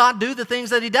how does God do the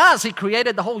things that he does? He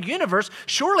created the whole universe.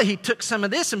 Surely he took some of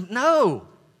this and no.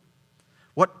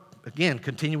 Again,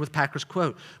 continue with Packer's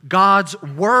quote. God's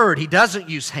word, he doesn't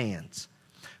use hands.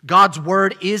 God's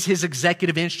word is his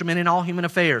executive instrument in all human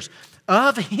affairs.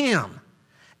 Of him,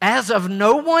 as of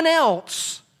no one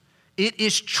else, it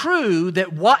is true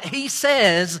that what he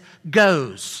says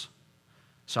goes.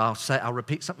 So I'll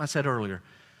repeat something I said earlier.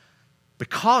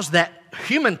 Because that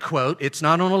human quote, it's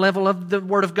not on a level of the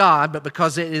Word of God, but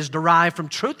because it is derived from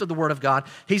truth of the Word of God,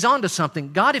 he's onto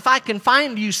something. God, if I can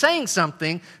find you saying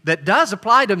something that does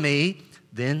apply to me,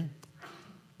 then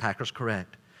Packer's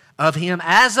correct. Of him,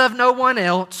 as of no one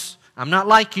else, I'm not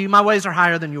like you, my ways are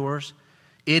higher than yours.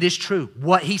 It is true.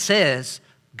 What he says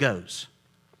goes.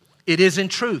 It is in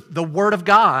truth the Word of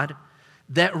God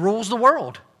that rules the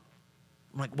world.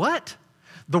 I'm like, what?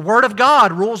 The Word of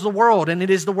God rules the world, and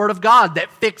it is the Word of God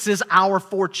that fixes our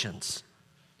fortunes.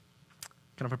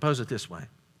 Can I propose it this way?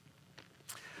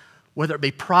 Whether it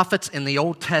be prophets in the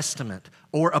Old Testament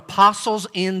or apostles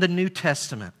in the New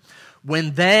Testament,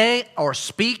 when they are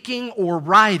speaking or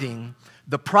writing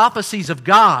the prophecies of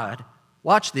God,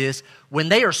 watch this, when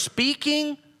they are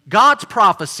speaking God's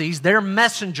prophecies, they're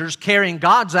messengers carrying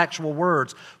God's actual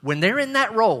words. When they're in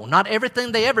that role, not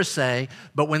everything they ever say,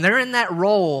 but when they're in that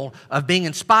role of being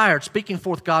inspired, speaking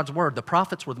forth God's word, the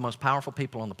prophets were the most powerful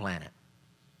people on the planet.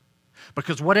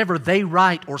 Because whatever they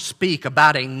write or speak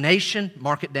about a nation,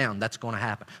 mark it down, that's going to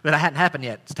happen. But it hadn't happened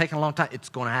yet. It's taken a long time. It's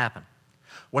going to happen.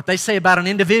 What they say about an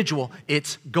individual,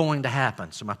 it's going to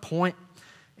happen. So my point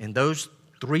in those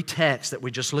three texts that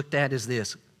we just looked at is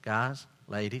this. Guys,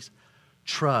 ladies,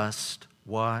 trust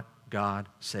what God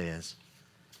says.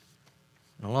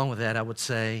 And along with that, I would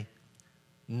say,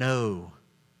 no.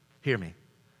 Hear me.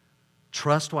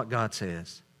 Trust what God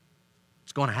says.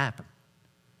 It's going to happen.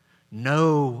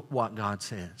 Know what God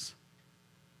says.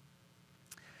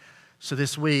 So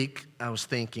this week, I was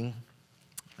thinking,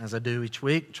 as I do each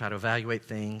week, try to evaluate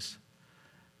things.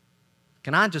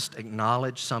 Can I just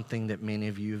acknowledge something that many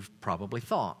of you have probably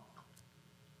thought?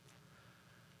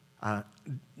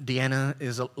 Deanna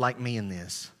is like me in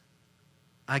this.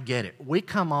 I get it. We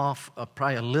come off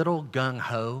probably a little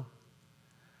gung-ho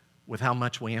with how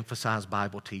much we emphasize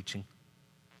Bible teaching,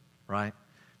 right?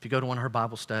 If you go to one of her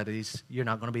Bible studies, you're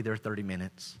not going to be there 30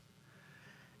 minutes.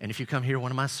 And if you come hear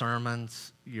one of my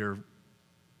sermons, you're,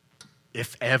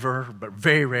 if ever, but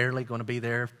very rarely going to be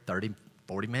there 30,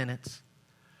 40 minutes.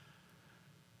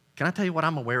 Can I tell you what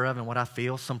I'm aware of and what I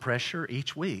feel? Some pressure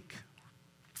each week.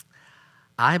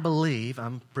 I believe,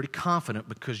 I'm pretty confident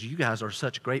because you guys are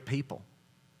such great people.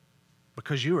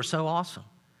 Because you are so awesome.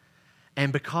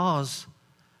 And because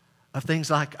of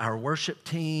things like our worship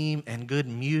team and good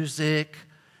music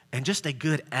and just a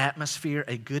good atmosphere,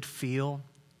 a good feel,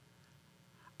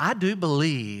 I do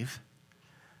believe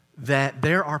that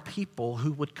there are people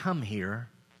who would come here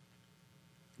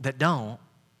that don't,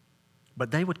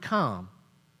 but they would come.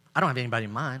 I don't have anybody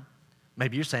in mind.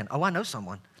 Maybe you're saying, oh, I know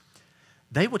someone.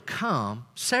 They would come,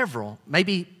 several,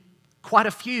 maybe quite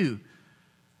a few,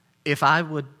 if I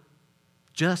would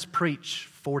just preach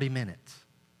 40 minutes.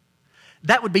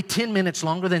 That would be 10 minutes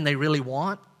longer than they really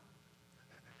want.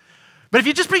 But if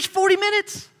you just preach 40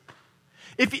 minutes,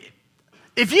 if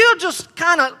you just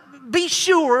kind of be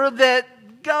sure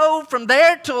that go from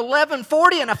there to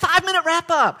 11:40 and a 5-minute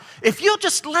wrap up, if you'll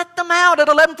just let them out at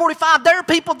 11:45, there are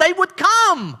people, they would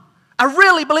come. I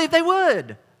really believe they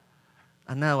would.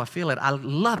 I know, I feel it. I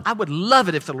would love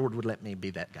it if the Lord would let me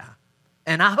be that guy.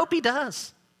 And I hope He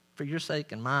does, for your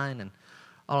sake and mine and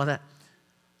all of that.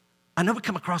 I know we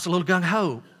come across a little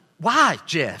gung-ho. Why,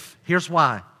 Jeff? Here's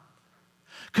why.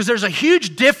 Because there's a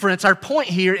huge difference. Our point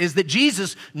here is that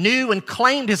Jesus knew and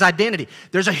claimed His identity.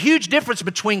 There's a huge difference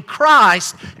between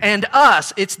Christ and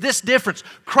us. It's this difference.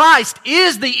 Christ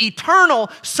is the eternal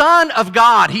Son of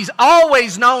God. He's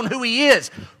always known who He is.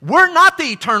 We're not the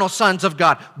eternal sons of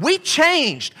God. We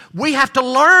changed. We have to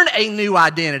learn a new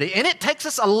identity, and it takes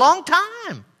us a long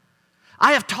time.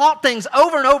 I have taught things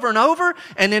over and over and over,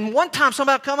 and then one time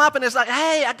somebody will come up and it's like,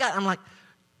 hey, I'm like,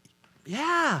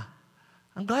 yeah.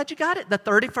 I'm glad you got it the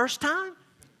 31st time.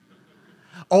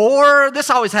 Or this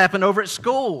always happened over at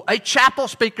school. A chapel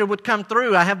speaker would come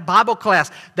through. I have Bible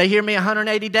class. They hear me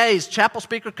 180 days. Chapel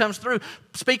speaker comes through,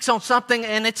 speaks on something,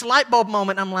 and it's a light bulb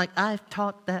moment. I'm like, I've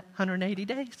taught that 180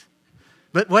 days.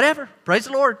 But whatever. Praise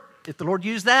the Lord. If the Lord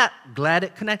used that, glad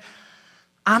it connected.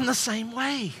 I'm the same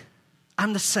way.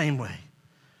 I'm the same way.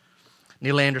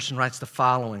 Neil Anderson writes the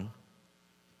following.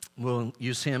 We'll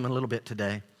use him a little bit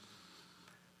today.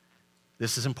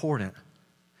 This is important.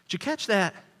 Did you catch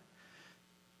that?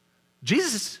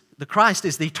 Jesus, the Christ,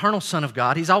 is the eternal Son of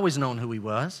God. He's always known who He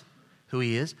was, who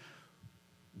He is.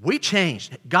 We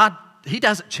changed. God, He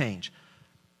doesn't change.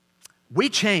 We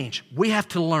change. We have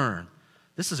to learn.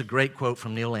 This is a great quote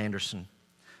from Neil Anderson.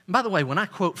 And by the way, when I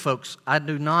quote folks, I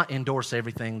do not endorse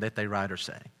everything that they write or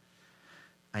say.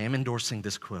 I am endorsing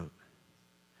this quote.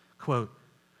 Quote,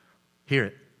 hear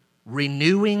it.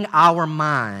 Renewing our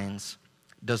minds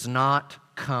does not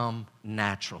come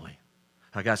naturally.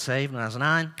 I got saved when I was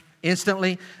 9.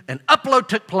 Instantly, an upload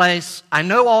took place. I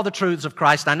know all the truths of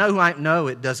Christ. I know who I know.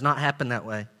 It does not happen that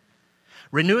way.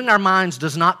 Renewing our minds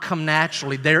does not come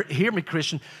naturally. Hear me,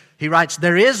 Christian. He writes,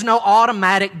 there is no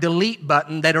automatic delete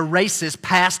button that erases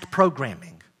past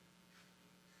programming.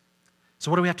 So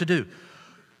what do we have to do?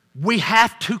 We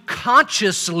have to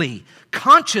consciously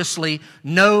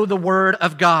know the Word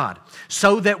of God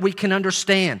so that we can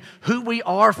understand who we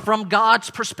are from God's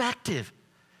perspective.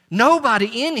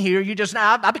 Nobody in here,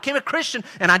 I became a Christian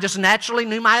and I just naturally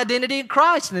knew my identity in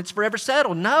Christ and it's forever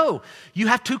settled. No, you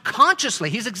have to consciously,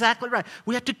 he's exactly right.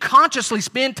 We have to consciously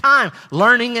spend time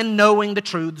learning and knowing the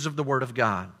truths of the Word of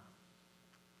God.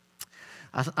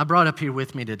 I brought up here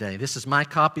with me today. This is my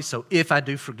copy, so if I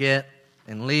do forget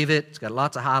and leave it, it's got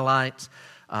lots of highlights.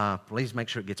 Please make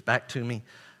sure it gets back to me.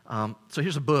 So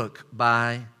here's a book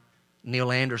by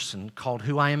Neil Anderson called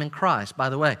Who I Am in Christ. By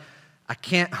the way, I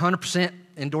can't 100%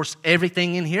 endorse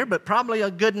everything in here, but probably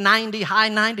a good 90, high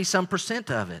 90-some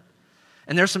percent of it.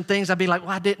 And there's some things I'd be like,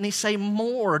 why didn't he say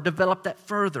more or develop that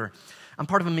further? I'm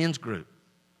part of a men's group.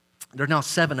 There are now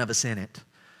 7 of us in it.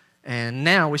 And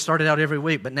now we started out every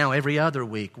week, but now every other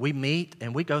week we meet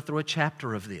and we go through a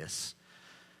chapter of this.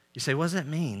 You say, what does that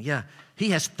mean? Yeah, he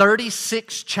has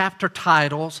 36 chapter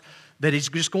titles that he's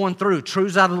just going through,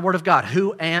 truths out of the Word of God,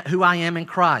 who I am in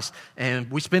Christ.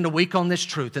 And we spend a week on this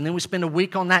truth, and then we spend a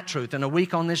week on that truth, and a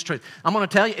week on this truth. I'm going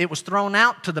to tell you, it was thrown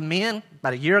out to the men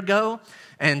about a year ago,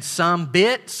 and some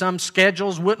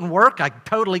schedules wouldn't work. I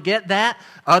totally get that.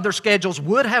 Other schedules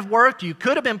would have worked. You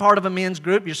could have been part of a men's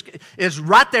group. It's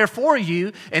right there for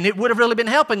you, and it would have really been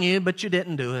helping you, but you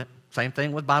didn't do it. Same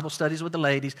thing with Bible studies with the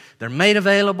ladies. They're made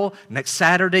available. Next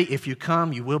Saturday, if you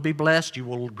come, you will be blessed. You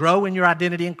will grow in your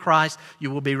identity in Christ. You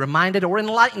will be reminded or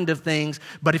enlightened of things.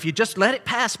 But if you just let it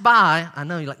pass by, I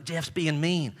know you're like, Jeff's being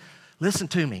mean. Listen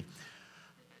to me.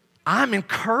 I'm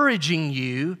encouraging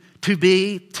you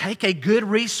to take a good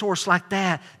resource like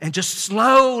that and just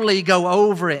slowly go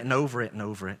over it and over it and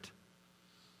over it.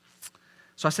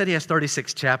 So I said he has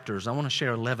 36 chapters. I want to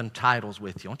share 11 titles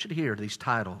with you. I want you to hear these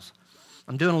titles.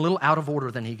 I'm doing a little out of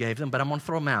order than he gave them, but I'm going to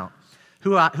throw them out.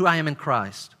 Who I am in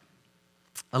Christ.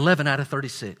 11 out of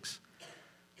 36.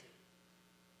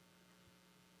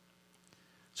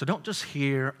 So don't just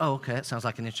hear, oh, okay, that sounds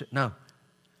like an issue. No.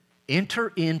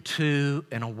 Enter into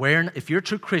an awareness. If you're a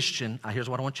true Christian, here's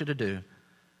what I want you to do.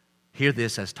 Hear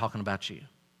this as talking about you.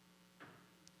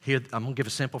 I'm going to give a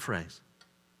simple phrase.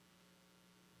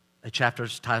 A chapter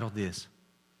is titled this.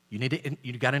 You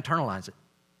got to internalize it.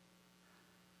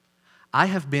 I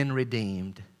have been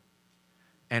redeemed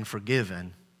and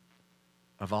forgiven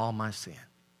of all my sin.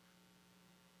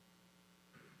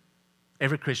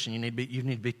 Every Christian, you need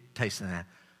to be tasting that.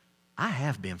 I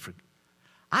have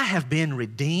been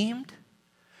redeemed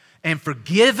and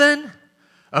forgiven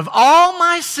of all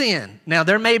my sin. Now,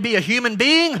 there may be a human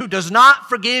being who does not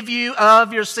forgive you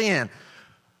of your sin.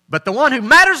 But the one who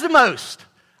matters the most,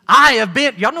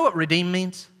 y'all know what redeemed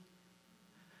means?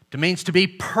 It means to be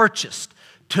purchased,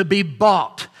 to be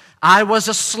bought. I was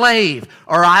a slave,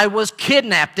 or I was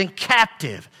kidnapped and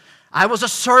captive. I was a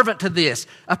servant to this.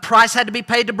 A price had to be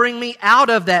paid to bring me out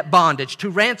of that bondage, to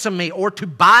ransom me, or to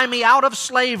buy me out of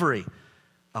slavery.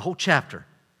 A whole chapter.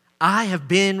 I have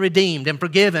been redeemed and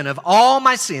forgiven of all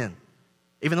my sin,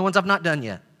 even the ones I've not done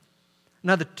yet.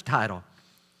 Another title.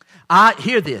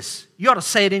 Hear this. You ought to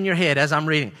say it in your head as I'm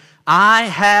reading. I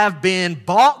have been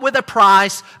bought with a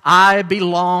price. I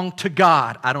belong to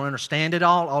God. I don't understand it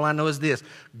all. All I know is this.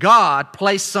 God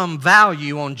placed some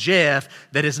value on Jeff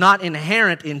that is not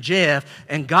inherent in Jeff.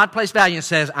 And God placed value and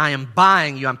says, I am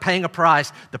buying you. I'm paying a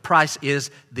price. The price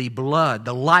is the blood,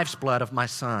 the life's blood of my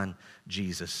son,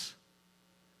 Jesus.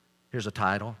 Here's a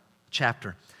title,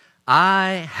 chapter.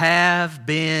 I have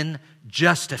been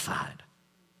justified.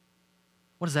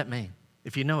 What does that mean?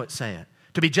 If you know it, say it.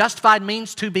 To be justified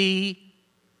means to be...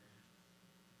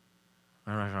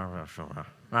 All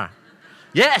right.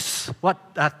 Yes!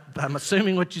 I'm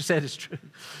assuming what you said is true.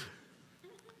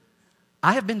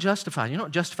 I have been justified. You know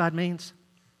what justified means?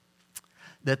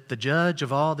 That the judge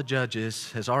of all the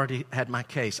judges has already had my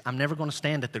case. I'm never going to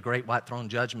stand at the great white throne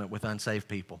judgment with unsaved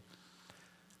people.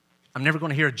 I'm never going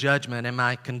to hear a judgment. Am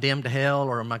I condemned to hell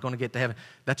or am I going to get to heaven?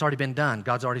 That's already been done.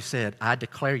 God's already said, I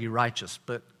declare you righteous.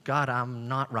 But God, I'm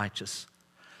not righteous.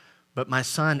 But my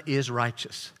son is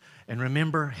righteous. And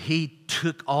remember, he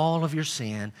took all of your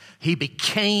sin. He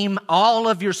became all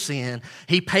of your sin.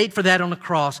 He paid for that on the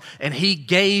cross, and he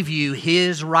gave you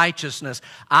his righteousness.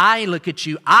 I look at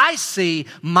you. I see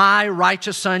my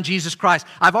righteous son, Jesus Christ.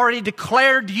 I've already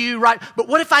declared you right. But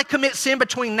what if I commit sin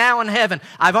between now and heaven?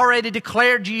 I've already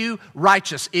declared you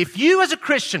righteous. If you as a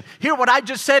Christian hear what I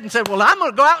just said and said, well, I'm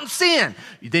going to go out and sin,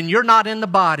 then you're not in the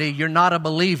body. You're not a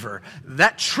believer.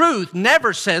 That truth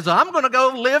never says, I'm going to go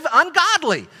live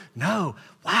ungodly. No.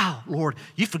 Wow, Lord,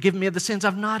 you've forgiven me of the sins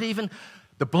I've not even...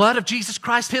 The blood of Jesus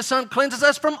Christ, his son, cleanses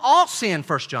us from all sin,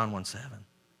 1 John 1:7.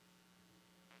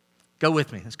 Go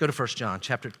with me. Let's go to 1 John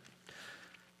chapter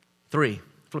 3.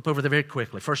 Flip over there very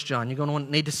quickly. 1 John, you're going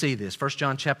to need to see this. 1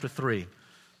 John chapter 3.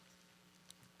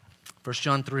 1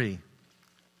 John 3.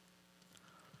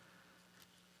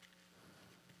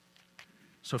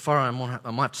 So far, I'm going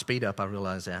to have to speed up, I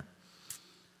realize that.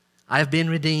 I have been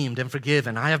redeemed and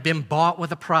forgiven. I have been bought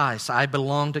with a price. I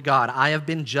belong to God. I have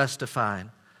been justified.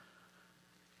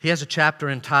 He has a chapter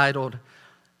entitled,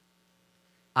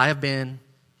 I have been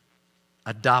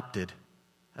adopted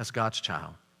as God's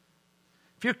child.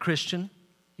 If you're a Christian,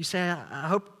 you say, I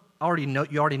hope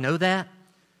you already know that.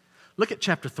 Look at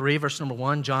chapter 3, verse number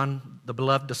 1. John, the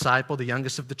beloved disciple, the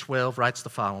youngest of the 12, writes the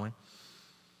following.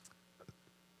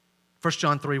 1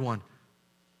 John 3:1.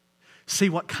 See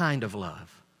what kind of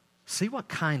love. See what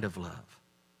kind of love.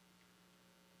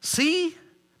 See,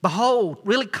 behold,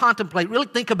 really contemplate, really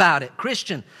think about it.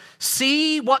 Christian,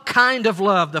 see what kind of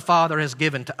love the Father has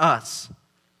given to us.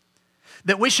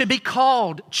 That we should be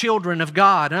called children of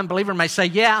God. An unbeliever may say,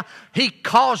 yeah, He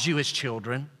calls you His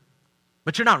children,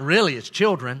 but you're not really His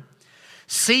children.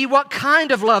 See what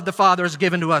kind of love the Father has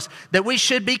given to us, that we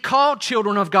should be called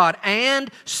children of God,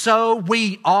 and so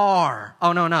we are.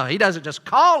 Oh, no, He doesn't just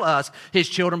call us His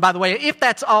children. By the way, if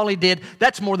that's all He did,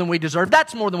 that's more than we deserve.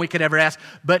 That's more than we could ever ask.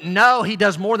 But no, He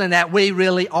does more than that. We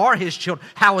really are His children.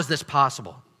 How is this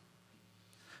possible?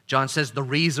 John says the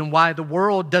reason why the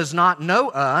world does not know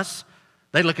us,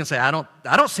 they look and say, I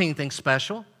don't see anything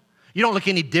special. You don't look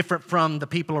any different from the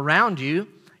people around you.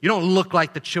 You don't look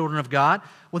like the children of God.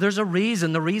 Well, there's a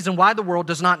reason. The reason why the world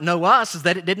does not know us is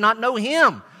that it did not know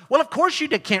Him. Well, of course you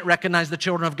can't recognize the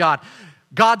children of God.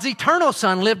 God's eternal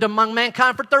Son lived among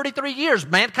mankind for 33 years.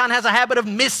 Mankind has a habit of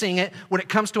missing it when it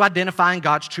comes to identifying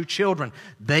God's true children.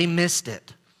 They missed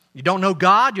it. You don't know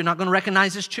God, you're not going to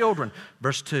recognize His children.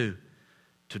 Verse 2.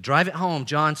 To drive it home,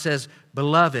 John says,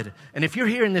 beloved. And if you're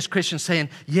hearing this Christian saying,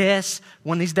 yes,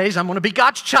 one of these days I'm going to be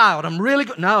God's child. I'm really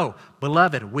good. No,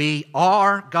 beloved, we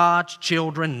are God's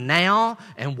children now,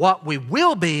 and what we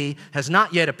will be has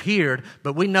not yet appeared,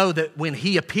 but we know that when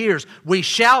He appears, we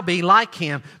shall be like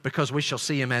Him because we shall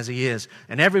see Him as He is.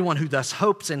 And everyone who thus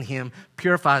hopes in Him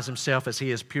purifies himself as He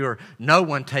is pure. No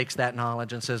one takes that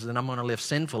knowledge and says, then I'm going to live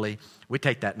sinfully. We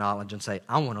take that knowledge and say,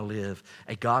 I want to live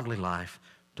a godly life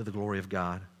to the glory of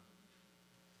God.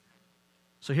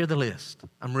 So here's the list.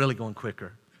 I'm really going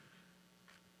quicker.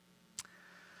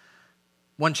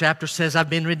 One chapter says, I've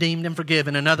been redeemed and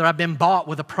forgiven. Another, I've been bought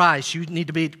with a price. You need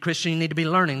to be Christian, you need to be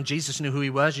learning. Jesus knew who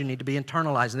He was. You need to be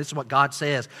internalizing. This is what God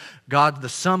says. God, the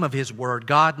sum of His word.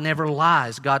 God never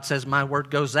lies. God says, my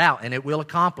word goes out and it will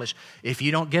accomplish. If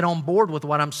you don't get on board with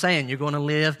what I'm saying, you're going to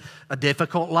live a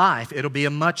difficult life. It'll be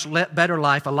a much better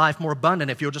life, a life more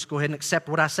abundant if you'll just go ahead and accept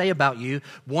what I say about you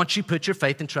once you put your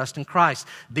faith and trust in Christ.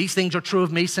 These things are true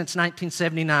of me since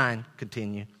 1979.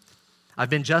 Continue.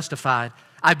 I've been justified.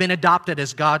 I've been adopted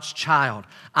as God's child.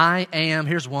 I am,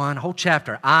 here's one, whole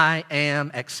chapter, I am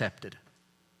accepted.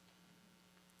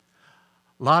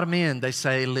 A lot of men, they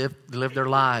say, live their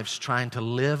lives trying to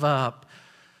live up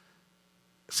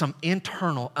some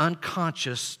internal,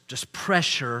 unconscious, just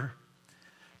pressure,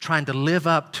 trying to live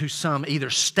up to some either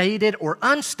stated or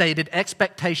unstated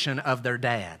expectation of their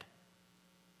dad.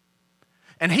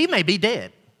 And he may be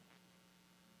dead.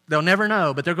 They'll never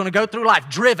know, but they're going to go through life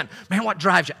driven. Man, what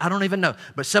drives you? I don't even know.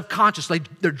 But subconsciously,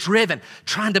 they're driven,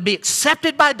 trying to be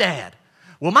accepted by dad.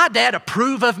 Will my dad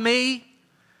approve of me?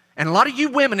 And a lot of you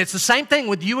women, it's the same thing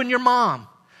with you and your mom.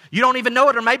 You don't even know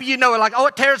it, or maybe you know it like, oh,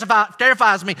 it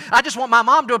terrifies me. I just want my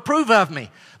mom to approve of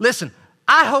me. Listen,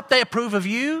 I hope they approve of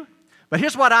you, but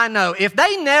here's what I know. If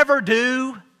they never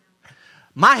do,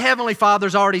 my Heavenly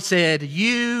Father's already said,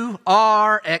 you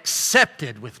are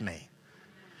accepted with me.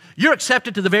 You're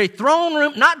accepted to the very throne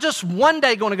room, not just one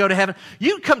day going to go to heaven.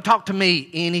 You can come talk to me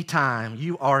anytime.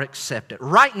 You are accepted.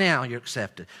 Right now, you're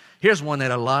accepted. Here's one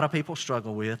that a lot of people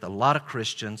struggle with, a lot of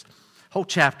Christians. Whole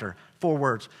chapter, 4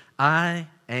 words. I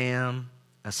am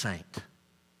a saint.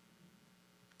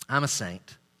 I'm a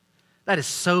saint. That is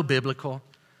so biblical.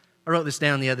 I wrote this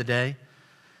down the other day.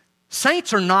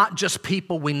 Saints are not just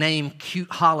people we name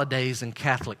cute holidays in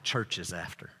Catholic churches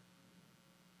after.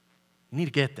 You need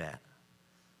to get that.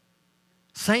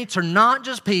 Saints are not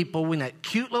just people we name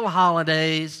cute little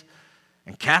holidays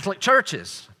in Catholic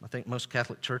churches. I think most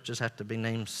Catholic churches have to be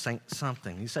named Saint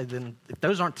something. You say, then if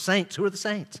those aren't saints, who are the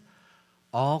saints?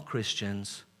 All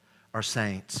Christians are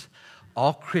saints.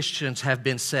 All Christians have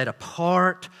been set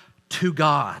apart to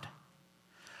God.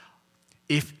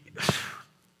 If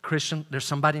Christian, there's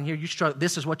somebody in here, you struggle.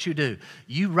 This is what you do.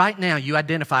 You right now, you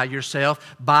identify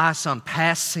yourself by some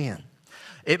past sin.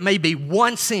 It may be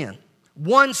one sin,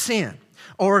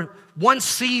 or one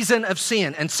season of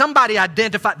sin. And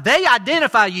they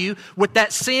identify you with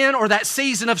that sin or that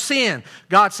season of sin.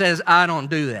 God says, I don't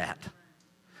do that.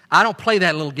 I don't play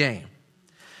that little game.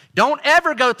 Don't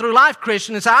ever go through life,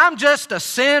 Christian, and say, I'm just a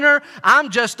sinner. I'm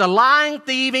just a lying,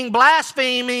 thieving,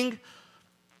 blaspheming,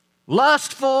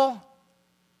 lustful,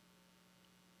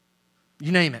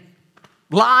 you name it.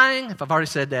 Lying, if I've already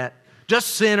said that, just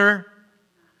sinner.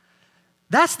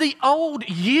 That's the old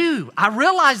you. I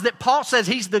realize that Paul says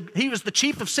he was the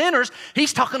chief of sinners.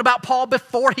 He's talking about Paul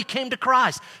before he came to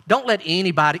Christ. Don't let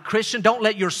anybody, Christian, don't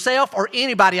let yourself or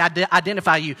anybody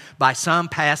identify you by some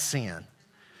past sin.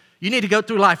 You need to go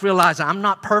through life realizing I'm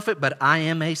not perfect, but I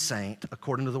am a saint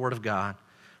according to the Word of God.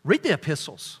 Read the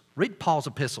epistles. Read Paul's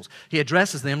epistles. He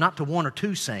addresses them not to one or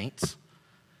two saints,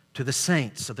 to the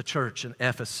saints of the church in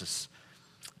Ephesus,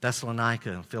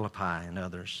 Thessalonica, Philippi, and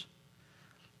others.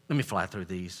 Let me fly through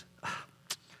these.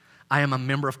 I am a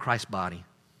member of Christ's body.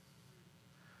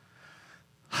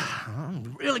 I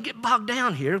really get bogged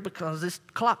down here because this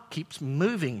clock keeps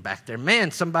moving back there.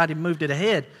 Man, somebody moved it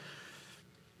ahead.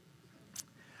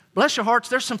 Bless your hearts,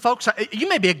 there's some folks, you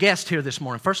may be a guest here this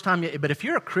morning, first time, but if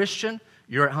you're a Christian,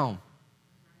 you're at home.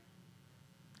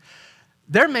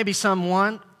 There may be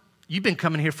someone, you've been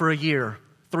coming here for a year,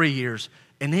 3 years,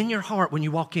 and in your heart, when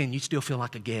you walk in, you still feel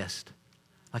like a guest.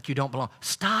 Like you don't belong.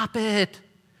 Stop it.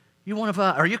 You want to,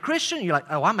 are you a Christian? You're like,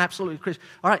 oh, I'm absolutely a Christian.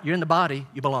 All right, you're in the body.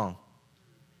 You belong.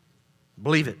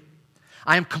 Believe it.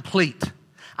 I am complete.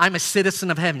 I'm a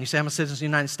citizen of heaven. You say, I'm a citizen of the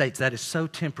United States. That is so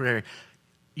temporary.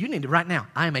 You need to right now.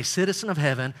 I am a citizen of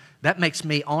heaven. That makes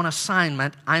me on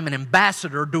assignment. I'm an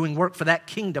ambassador doing work for that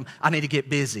kingdom. I need to get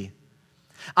busy.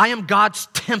 I am God's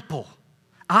temple.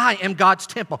 I am God's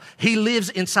temple. He lives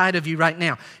inside of you right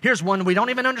now. Here's one we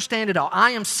don't even understand at all.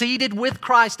 I am seated with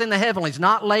Christ in the heavenlies,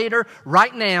 not later,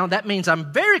 right now. That means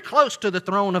I'm very close to the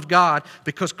throne of God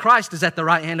because Christ is at the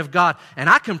right hand of God. And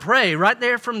I can pray right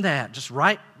there from that. Just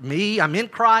right me, I'm in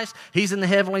Christ. He's in the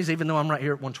heavenlies, even though I'm right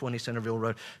here at 120 Centerville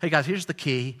Road. Hey guys, here's the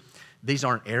key. These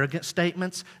aren't arrogant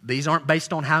statements. These aren't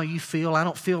based on how you feel. I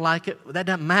don't feel like it. That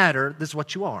doesn't matter. This is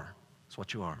what you are. It's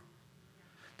what you are.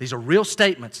 These are real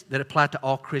statements that apply to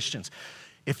all Christians.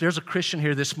 If there's a Christian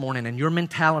here this morning and your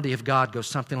mentality of God goes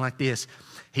something like this,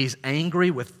 he's angry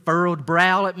with furrowed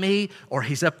brow at me, or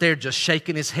he's up there just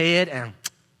shaking his head and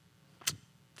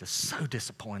just so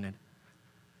disappointed,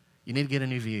 you need to get a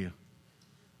new view.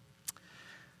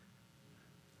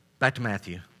 Back to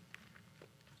Matthew.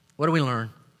 What do we learn?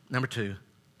 Number 2,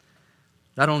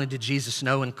 not only did Jesus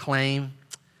know and claim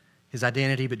his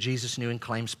identity, but Jesus knew and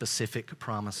claimed specific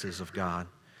promises of God.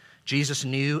 Jesus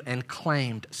knew and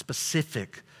claimed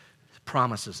specific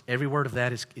promises. Every word of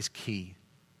that is key.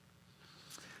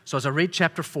 So as I read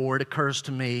chapter 4, it occurs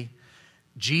to me,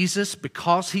 Jesus,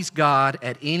 because he's God,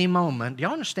 at any moment, do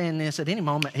y'all understand this? At any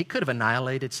moment, he could have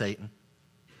annihilated Satan.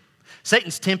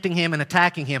 Satan's tempting him and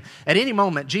attacking him. At any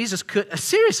moment, Jesus could,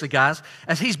 seriously guys,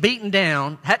 as he's beaten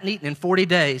down, hadn't eaten in 40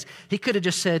 days, he could have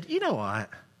just said, you know what?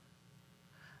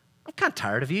 I'm kind of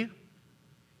tired of you.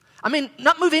 I mean,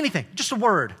 not move anything, just a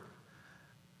word.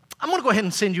 I'm going to go ahead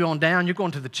and send you on down. You're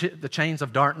going to the chains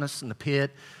of darkness and the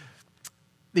pit,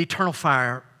 the eternal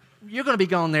fire. You're going to be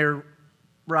going there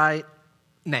right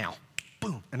now.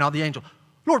 Boom. And all the angels,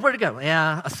 Lord, where'd he go?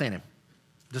 Yeah, I sent him.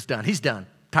 Just done. He's done.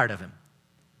 Tired of him.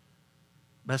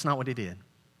 But that's not what he did.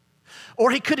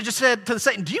 Or he could have just said to the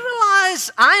Satan, do you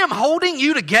realize I am holding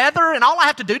you together and all I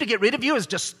have to do to get rid of you is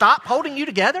just stop holding you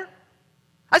together?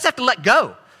 I just have to let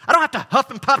go. I don't have to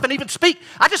huff and puff and even speak.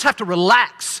 I just have to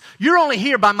relax. You're only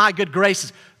here by my good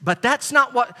graces. But that's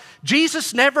not what,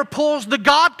 Jesus never pulls the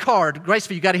God card.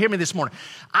 Graceful, you got to hear me this morning.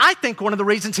 I think one of the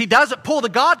reasons he doesn't pull the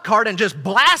God card and just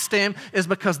blast him is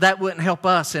because that wouldn't help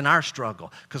us in our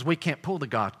struggle. Because we can't pull the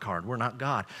God card. We're not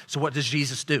God. So what does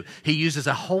Jesus do? He uses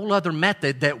a whole other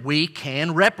method that we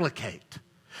can replicate.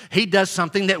 He does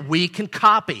something that we can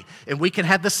copy. And we can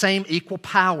have the same equal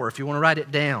power if you want to write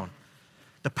it down.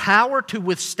 The power to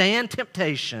withstand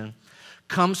temptation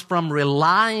comes from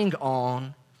relying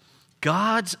on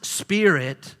God's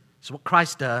Spirit. That's what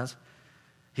Christ does.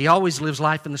 He always lives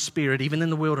life in the Spirit, even in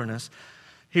the wilderness.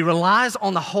 He relies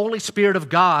on the Holy Spirit of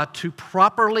God to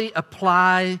properly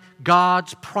apply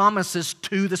God's promises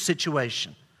to the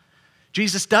situation.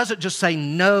 Jesus doesn't just say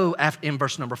no in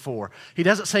verse number 4. He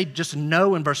doesn't say just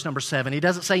no in verse number 7. He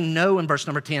doesn't say no in verse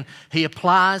number 10. He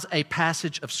applies a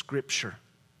passage of Scripture.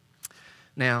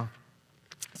 Now,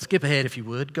 skip ahead if you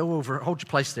would. Go over, hold your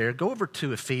place there. Go over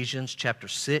to Ephesians chapter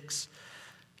 6.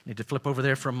 Need to flip over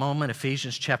there for a moment.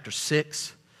 Ephesians chapter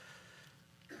 6.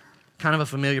 Kind of a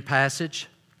familiar passage.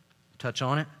 Touch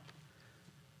on it.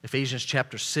 Ephesians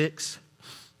chapter 6.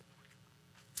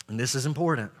 And this is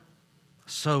important.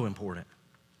 So important.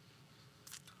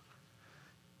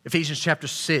 Ephesians chapter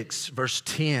 6, verse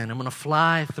 10. I'm going to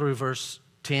fly through verse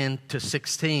 10 to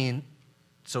 16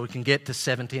 so we can get to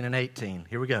 17 and 18.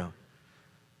 Here we go.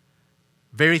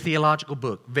 Very theological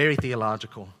book, very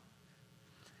theological.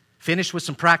 Finished with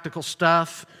some practical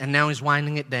stuff, and now he's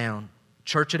winding it down.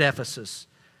 Church at Ephesus.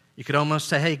 You could almost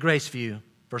say, hey, Graceview,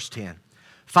 verse 10.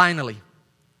 Finally,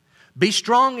 Be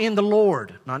strong in the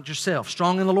Lord, not yourself,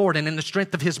 strong in the Lord and in the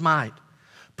strength of His might.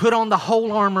 Put on the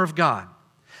whole armor of God,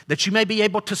 that you may be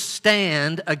able to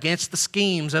stand against the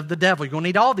schemes of the devil. You're going to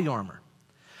need all the armor.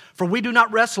 For we do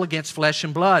not wrestle against flesh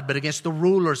and blood, but against the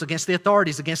rulers, against the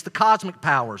authorities, against the cosmic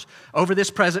powers over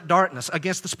this present darkness,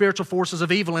 against the spiritual forces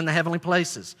of evil in the heavenly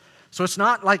places. So it's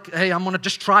not like, hey, I'm going to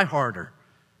just try harder.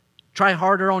 Try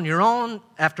harder on your own.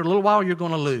 After a little while, you're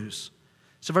going to lose.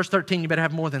 So verse 13, you better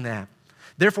have more than that.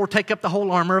 Therefore, take up the whole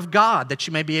armor of God, that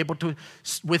you may be able to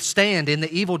withstand in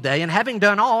the evil day, and having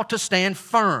done all, to stand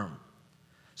firm.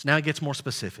 So now it gets more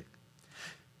specific.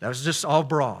 That was just all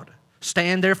broad.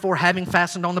 Stand therefore, having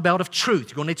fastened on the belt of truth.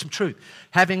 You're going to need some truth.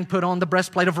 Having put on the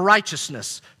breastplate of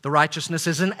righteousness. The righteousness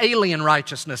is an alien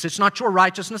righteousness. It's not your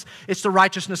righteousness. It's the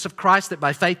righteousness of Christ that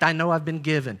by faith I know I've been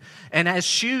given. And as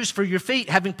shoes for your feet,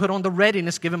 having put on the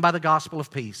readiness given by the gospel of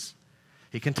peace.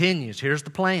 He continues. Here's the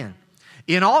plan.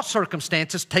 In all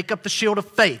circumstances, take up the shield of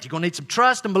faith. You're going to need some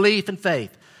trust and belief and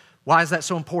faith. Why is that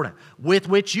so important? With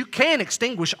which you can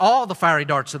extinguish all the fiery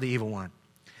darts of the evil one.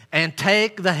 And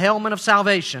take the helmet of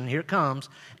salvation, here it comes,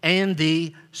 and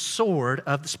the sword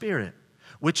of the Spirit,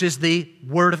 which is the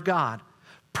Word of God.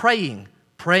 Praying.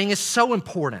 Praying is so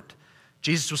important.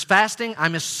 Jesus was fasting.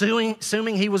 I'm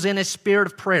assuming He was in a spirit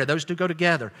of prayer. Those two go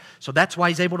together. So that's why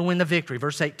He's able to win the victory.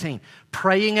 Verse 18.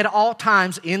 Praying at all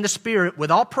times in the Spirit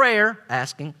with all prayer,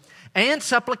 asking, and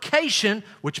supplication,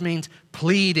 which means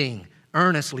pleading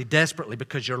earnestly, desperately,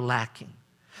 because you're lacking.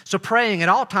 So praying at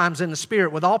all times in the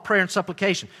Spirit with all prayer and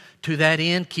supplication. To that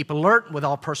end, keep alert with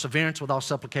all perseverance, with all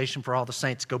supplication for all the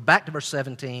saints. Go back to verse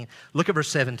 17. Look at verse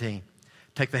 17.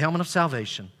 Take the helmet of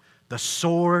salvation, the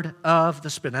sword of the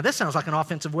Spirit. Now this sounds like an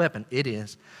offensive weapon. It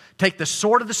is. Take the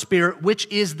sword of the Spirit, which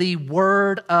is the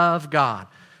Word of God.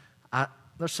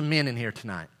 There's some men in here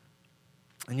tonight.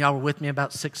 And y'all were with me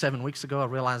about 6-7 weeks ago. I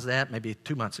realized that, maybe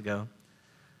 2 months ago.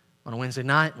 On a Wednesday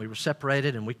night, we were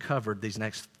separated and we covered these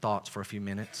next thoughts for a few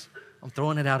minutes. I'm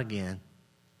throwing it out again.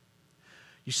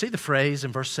 You see the phrase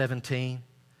in verse 17,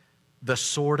 the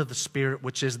sword of the Spirit,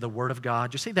 which is the Word of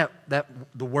God. You see that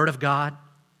the Word of God?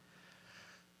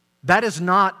 That is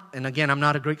not, and again, I'm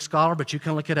not a Greek scholar, but you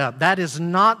can look it up. That is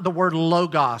not the word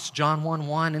logos. John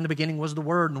 1:1, in the beginning was the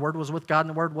Word, and the Word was with God, and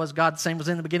the Word was God. The same was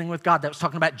in the beginning with God. That was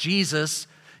talking about Jesus.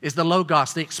 Is the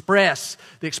logos, the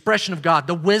expression of God,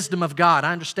 the wisdom of God.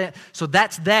 I understand. So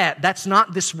that's that. That's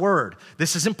not this word.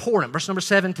 This is important. Verse number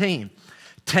 17.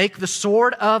 Take the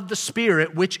sword of the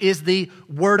Spirit, which is the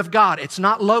Word of God. It's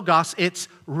not logos, it's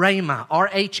rhema,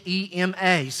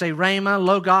 R-H-E-M-A. You say rhema,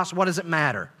 logos, what does it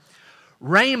matter?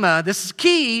 Rhema, this is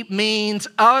key, means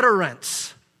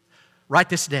utterance. Write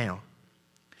this down.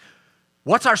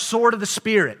 What's our sword of the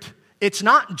Spirit? It's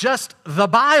not just the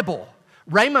Bible.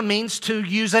 Rhema means to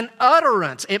use an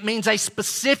utterance. It means a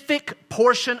specific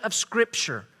portion of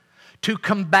Scripture to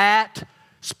combat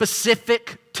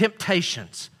specific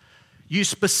temptations. Use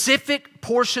specific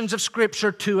portions of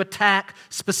Scripture to attack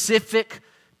specific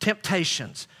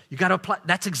temptations. You got to apply.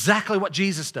 That's exactly what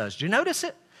Jesus does. Do you notice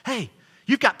it? Hey,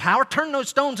 you've got power. Turn those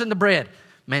stones into bread.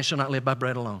 Man shall not live by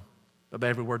bread alone, but by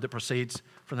every word that proceeds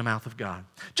from the mouth of God.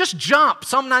 Just jump.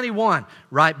 Psalm 91.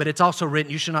 Right, but it's also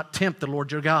written, you shall not tempt the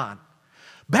Lord your God.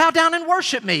 Bow down and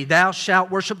worship me. Thou shalt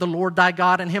worship the Lord thy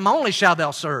God, and Him only shalt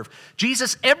thou serve.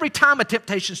 Jesus, every time a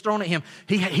temptation is thrown at Him,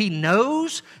 he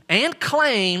knows and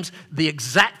claims the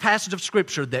exact passage of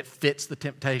Scripture that fits the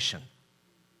temptation.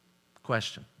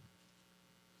 Question.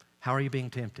 How are you being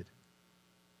tempted?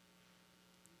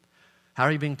 How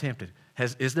are you being tempted?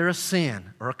 Is there a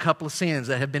sin or a couple of sins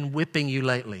that have been whipping you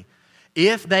lately?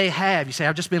 If they have, you say,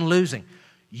 I've just been losing.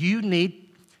 You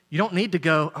don't need to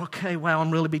go, okay, wow,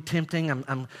 I'm really being tempting.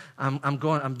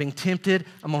 I'm being tempted.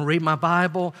 I'm going to read my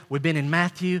Bible. We've been in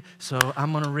Matthew, so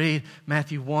I'm going to read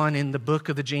Matthew 1 in the book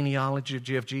of the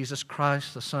genealogy of Jesus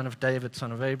Christ, the son of David,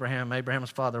 son of Abraham. Abraham was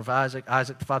father of Isaac,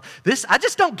 Isaac the father. I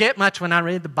just don't get much when I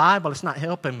read the Bible. It's not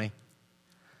helping me.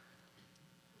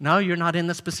 No, you're not in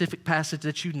the specific passage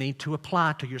that you need to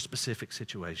apply to your specific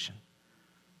situation.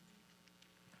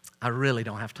 I really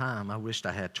don't have time. I wished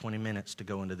I had 20 minutes to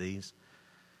go into these.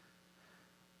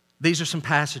 These are some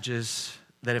passages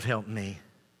that have helped me.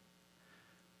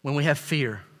 When we have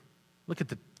fear, look at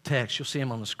the text. You'll see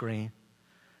them on the screen.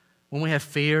 When we have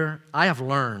fear, I have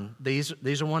learned. These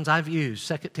are ones I've used.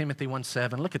 2 Timothy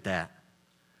 1:7. Look at that.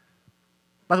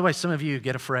 By the way, some of you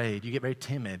get afraid. You get very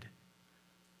timid.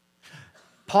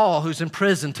 Paul, who's in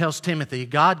prison, tells Timothy,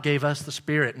 God gave us the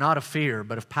Spirit, not of fear,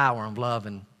 but of power and love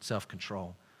and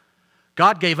self-control.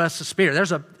 God gave us a spirit.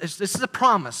 This is a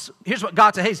promise. Here's what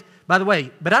God said. Hey, by the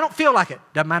way, but I don't feel like it.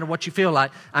 Doesn't matter what you feel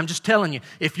like. I'm just telling you.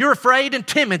 If you're afraid and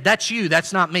timid, that's you.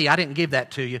 That's not me. I didn't give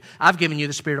that to you. I've given you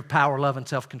the spirit of power, love, and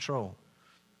self-control.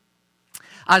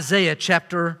 Isaiah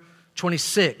chapter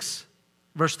 26,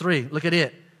 verse 3. Look at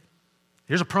it.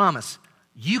 Here's a promise.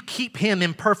 You keep him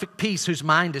in perfect peace whose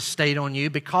mind is stayed on you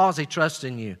because he trusts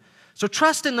in you. So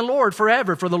trust in the Lord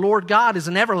forever, for the Lord God is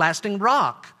an everlasting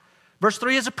rock. Verse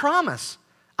 3 is a promise.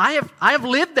 I have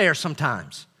lived there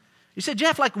sometimes. You said,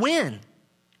 Jeff, like when?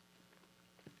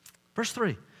 Verse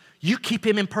 3, you keep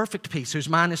him in perfect peace whose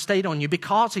mind is stayed on you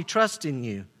because he trusts in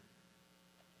you.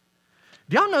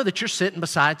 Do y'all know that you're sitting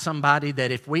beside somebody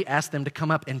that if we ask them to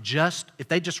come up and if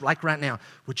they just like right now,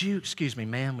 would you, excuse me,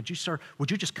 ma'am, would you, sir,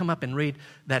 would you just come up and read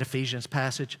that Ephesians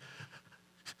passage?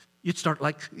 You'd start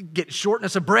like get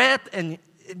shortness of breath and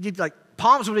you'd like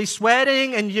palms would be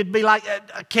sweating and you'd be like,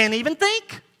 I can't even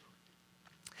think.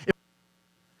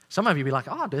 Some of you would be like,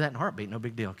 oh, I'll do that in a heartbeat, no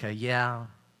big deal, okay? Yeah,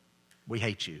 we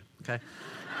hate you, okay?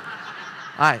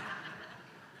 All right.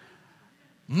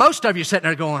 Most of you are sitting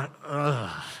there going,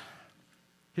 ugh.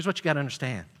 Here's what you got to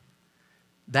understand.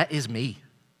 That is me.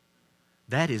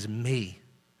 That is me.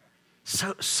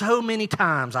 So many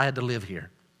times I had to live here.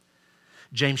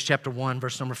 James chapter 1,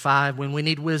 verse number 5, when we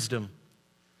need wisdom.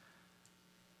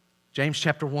 James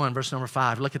chapter 1, verse number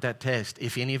 5, look at that text.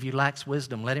 If any of you lacks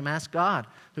wisdom, let him ask God,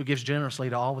 who gives generously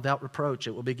to all without reproach.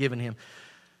 It will be given him.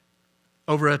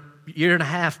 Over a 1.5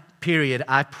 year period,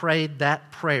 I prayed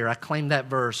that prayer. I claimed that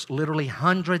verse literally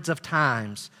hundreds of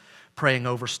times, praying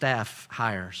over staff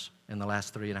hires in the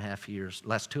last 3.5 years,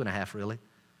 last 2.5 really.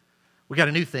 We got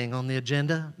a new thing on the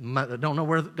agenda. I don't know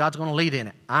where God's going to lead in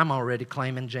it. I'm already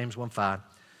claiming James 1:5.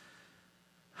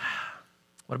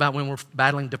 What about when we're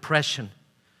battling depression?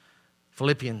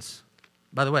 Philippians.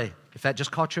 By the way, if that just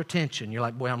caught your attention, you're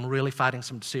like, boy, I'm really fighting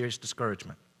some serious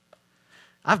discouragement.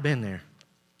 I've been there.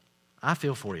 I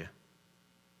feel for you.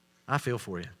 I feel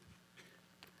for you.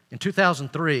 In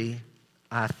 2003,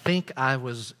 I think I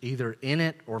was either in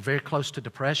it or very close to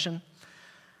depression.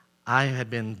 I had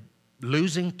been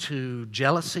losing to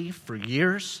jealousy for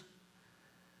years.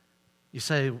 You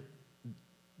say,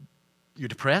 you're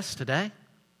depressed today?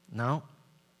 No.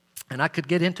 And I could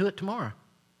get into it tomorrow.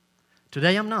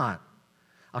 Today I'm not.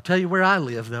 I'll tell you where I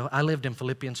live, though. I lived in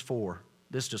Philippians 4.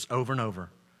 This just over and over.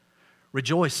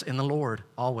 Rejoice in the Lord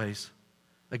always.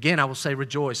 Again, I will say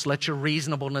rejoice. Let your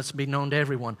reasonableness be known to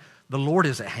everyone. The Lord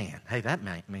is at hand. Hey, that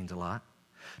means a lot.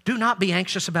 Do not be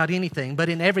anxious about anything, but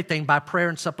in everything by prayer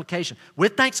and supplication.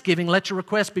 With thanksgiving, let your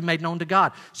requests be made known to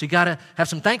God. So you got to have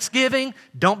some thanksgiving.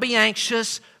 Don't be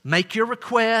anxious. Make your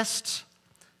requests.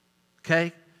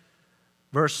 Okay?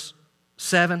 Verse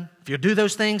 7. If you do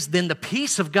those things, then the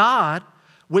peace of God,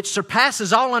 which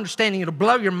surpasses all understanding, it'll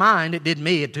blow your mind. It did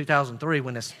me in 2003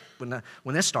 when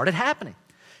this started happening.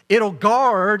 It'll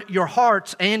guard your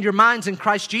hearts and your minds in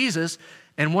Christ Jesus.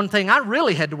 And one thing I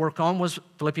really had to work on was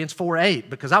Philippians 4:8,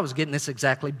 because I was getting this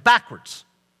exactly backwards.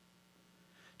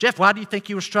 Jeff, why do you think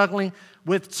you were struggling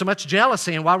with so much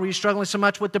jealousy? And why were you struggling so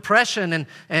much with depression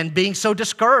and being so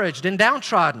discouraged and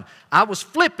downtrodden? I was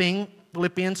flipping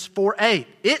Philippians 4:8.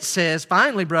 It says,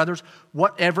 finally, brothers,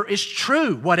 whatever is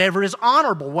true, whatever is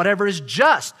honorable, whatever is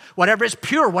just, whatever is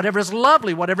pure, whatever is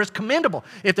lovely, whatever is commendable,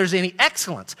 if there's any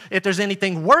excellence, if there's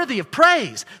anything worthy of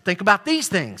praise, think about these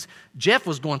things. Jeff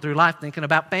was going through life thinking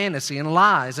about fantasy and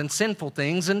lies and sinful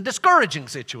things and discouraging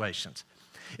situations.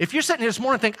 If you're sitting here this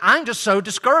morning and think, I'm just so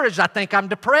discouraged, I think I'm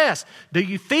depressed. Do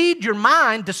you feed your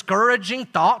mind discouraging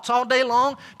thoughts all day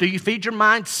long? Do you feed your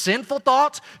mind sinful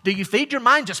thoughts? Do you feed your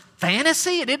mind just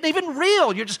fantasy? It isn't even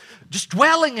real. You're just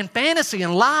dwelling in fantasy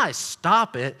and lies.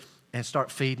 Stop it and start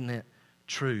feeding it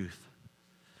truth.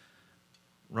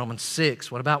 Romans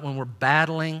 6, what about when we're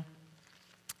battling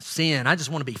sin? I just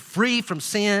want to be free from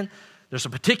sin. There's a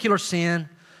particular sin.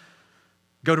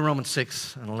 Go to Romans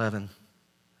 6 and 11.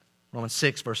 Romans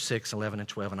 6, verse 6, 11, and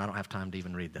 12, and I don't have time to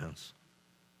even read those.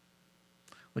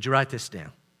 Would you write this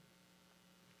down?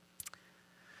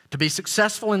 To be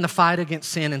successful in the fight against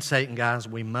sin and Satan, guys,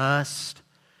 we must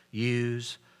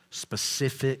use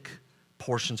specific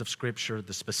portions of Scripture,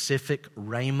 the specific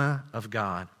rhema of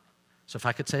God. So if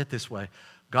I could say it this way,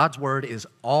 God's Word is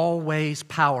always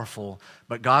powerful,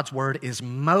 but God's Word is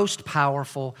most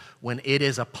powerful when it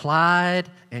is applied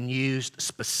and used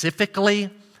specifically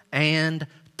and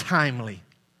timely.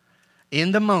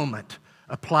 In the moment,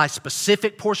 apply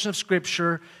specific portion of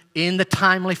Scripture in the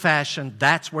timely fashion.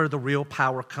 That's where the real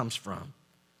power comes from.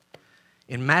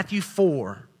 In Matthew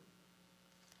 4,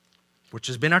 which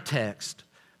has been our text,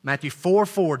 Matthew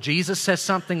 4:4, Jesus says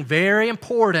something very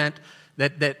important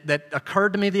that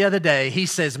occurred to me the other day. He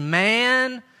says,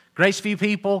 man, Graceview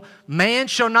people, man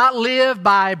shall not live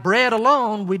by bread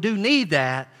alone. We do need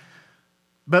that.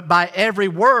 But by every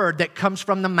word that comes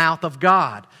from the mouth of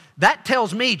God. That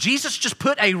tells me Jesus just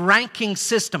put a ranking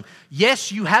system.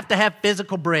 Yes, you have to have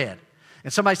physical bread.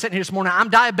 And somebody sitting here this morning, I'm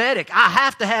diabetic. I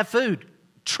have to have food.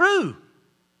 True.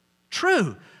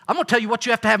 I'm going to tell you what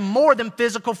you have to have more than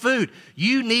physical food.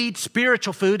 You need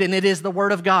spiritual food, and it is the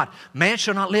Word of God. Man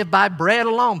shall not live by bread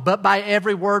alone, but by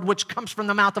every word which comes from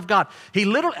the mouth of God.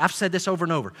 I've said this over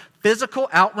and over. Physical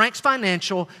outranks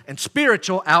financial, and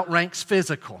spiritual outranks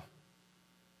physical.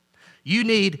 You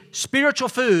need spiritual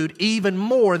food even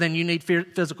more than you need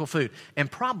physical food. And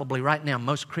probably right now,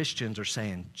 most Christians are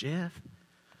saying, Jeff,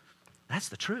 that's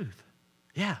the truth.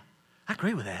 Yeah, I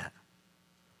agree with that.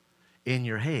 In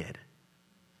your head.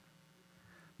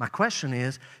 My question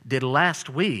is, did last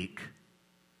week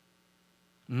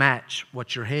match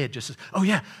what your head just says? Oh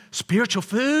yeah, spiritual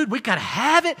food, we got to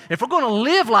have it. If we're going to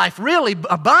live life really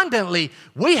abundantly,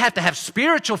 we have to have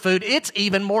spiritual food. It's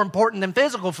even more important than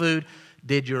physical food.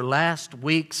 Did your last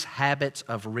week's habits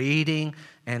of reading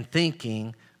and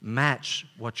thinking match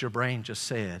what your brain just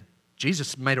said?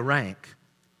 Jesus made a rank.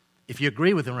 If you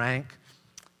agree with the rank,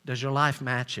 does your life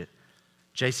match it?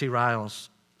 J.C. Riles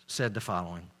said the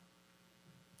following.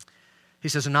 He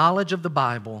says, knowledge of the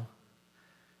Bible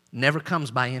never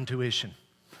comes by intuition.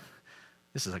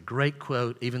 This is a great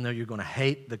quote, even though you're going to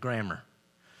hate the grammar.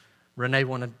 Renee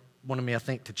wanted me, I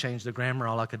think, to change the grammar.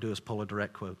 All I could do is pull a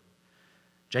direct quote.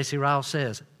 J.C. Ryle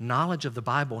says, knowledge of the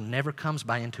Bible never comes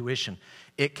by intuition.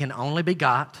 It can only be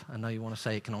got, I know you want to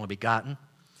say it can only be gotten.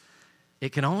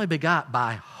 It can only be got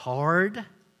by hard,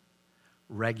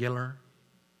 regular,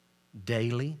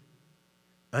 daily,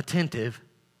 attentive,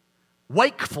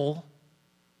 wakeful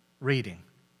reading.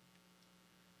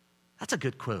 That's a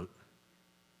good quote.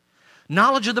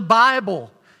 Knowledge of the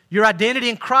Bible, your identity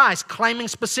in Christ, claiming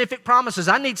specific promises.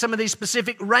 I need some of these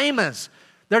specific rhemas.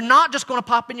 They're not just going to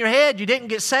pop in your head. You didn't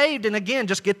get saved, and again,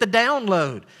 just get the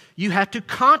download. You have to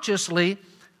consciously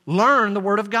learn the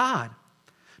Word of God.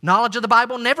 Knowledge of the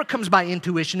Bible never comes by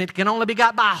intuition. It can only be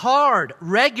got by hard,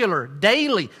 regular,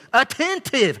 daily,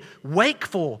 attentive,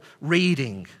 wakeful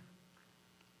reading.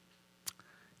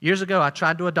 Years ago, I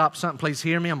tried to adopt something. Please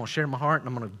hear me. I'm going to share my heart, and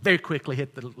I'm going to very quickly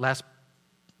hit the last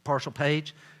partial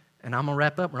page, and I'm going to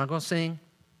wrap up. We're not going to sing.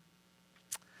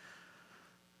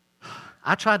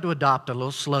 I tried to adopt a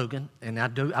little slogan, and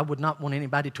I would not want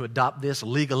anybody to adopt this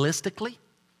legalistically,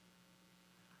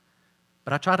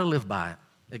 but I try to live by it.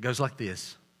 It goes like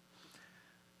this.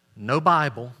 No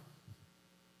Bible.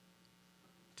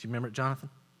 Do you remember it, Jonathan?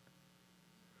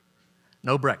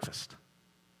 No breakfast.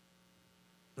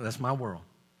 That's my world.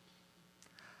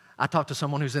 I talked to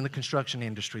someone who's in the construction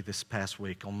industry this past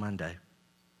week on Monday.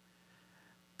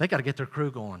 They got to get their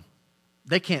crew going.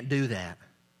 They can't do that.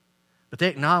 But they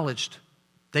acknowledged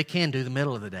they can do the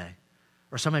middle of the day.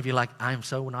 Or some of you are like, I am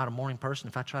so not a morning person.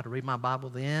 If I try to read my Bible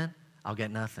then, I'll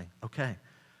get nothing. Okay.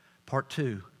 Part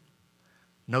 2,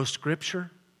 no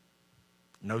scripture,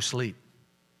 no sleep.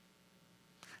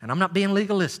 And I'm not being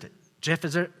legalistic. Jeff,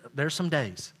 there's some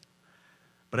days.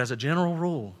 But as a general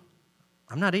rule,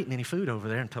 I'm not eating any food over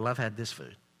there until I've had this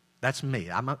food. That's me.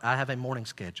 I have a morning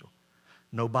schedule.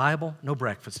 No Bible, no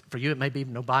breakfast. For you, it may be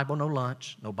no Bible, no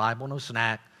lunch, no Bible, no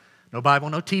snack, no Bible,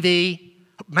 no TV.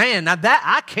 Man, now that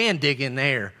I can dig in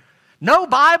there. No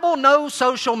Bible, no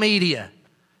social media.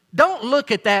 Don't look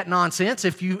at that nonsense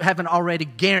if you haven't already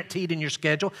guaranteed in your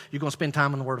schedule you're going to spend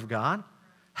time in the Word of God.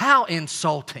 How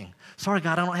insulting. Sorry,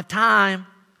 God, I don't have time.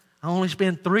 I only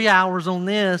spend 3 hours on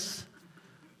this.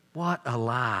 What a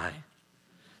lie.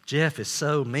 Jeff is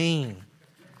so mean.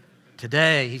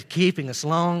 Today, he's keeping us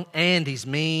long and he's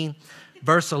mean.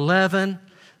 Verse 11,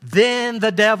 then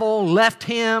the devil left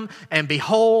him, and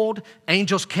behold,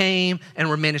 angels came and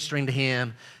were ministering to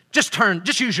him. Just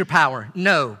use your power.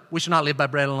 No, we shall not live by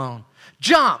bread alone.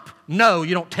 Jump. No,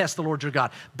 you don't test the Lord your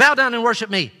God. Bow down and worship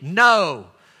me. No.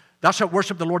 Thou shalt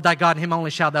worship the Lord thy God, and him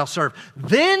only shalt thou serve.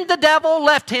 Then the devil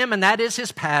left him, and that is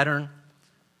his pattern.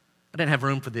 I didn't have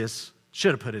room for this.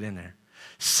 Should have put it in there.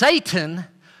 Satan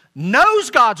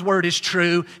knows God's word is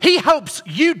true. He hopes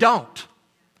you don't.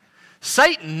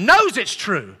 Satan knows it's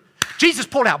true. Jesus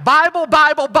pulled out Bible,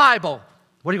 Bible, Bible.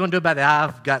 What are you going to do about that?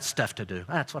 I've got stuff to do.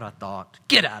 That's what I thought.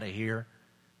 Get out of here.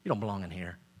 You don't belong in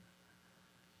here.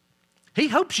 He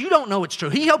hopes you don't know it's true.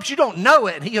 He hopes you don't know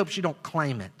it, and he hopes you don't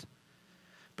claim it.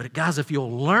 But guys, if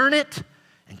you'll learn it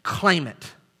and claim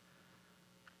it.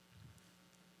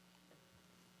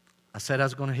 I said I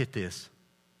was going to hit this.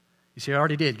 You see, I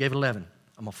already did. Gave 11.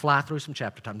 I'm going to fly through some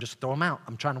chapter time. Just throw them out.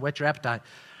 I'm trying to whet your appetite.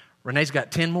 Renee's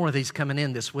got 10 more of these coming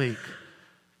in this week.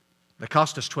 They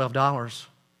cost us $12.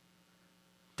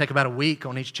 Take about a week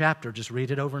on each chapter. Just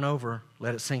read it over and over.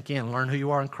 Let it sink in. Learn who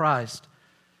you are in Christ.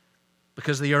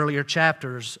 Because of the earlier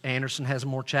chapters, Anderson has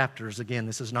more chapters. Again,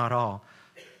 this is not all.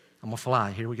 I'm going to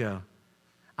fly. Here we go.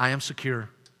 I am secure.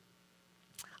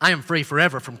 I am free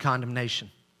forever from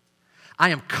condemnation. I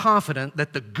am confident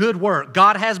that the good work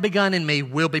God has begun in me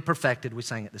will be perfected. We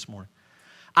sang it this morning.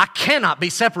 I cannot be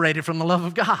separated from the love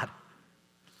of God.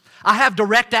 I have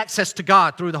direct access to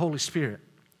God through the Holy Spirit.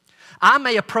 I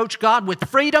may approach God with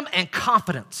freedom and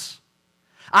confidence.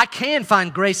 I can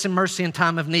find grace and mercy in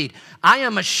time of need. I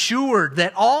am assured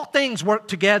that all things work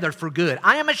together for good.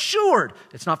 I am assured.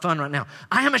 It's not fun right now.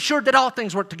 I am assured that all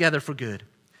things work together for good.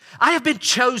 I have been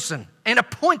chosen and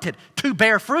appointed to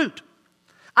bear fruit.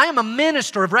 I am a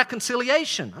minister of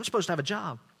reconciliation. I'm supposed to have a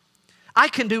job. I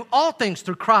can do all things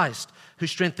through Christ who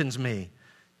strengthens me.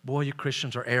 Boy, you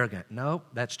Christians are arrogant. No,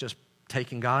 that's just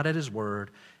taking God at His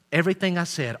word. Everything I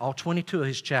said, all 22 of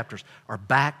His chapters, are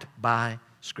backed by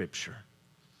Scripture.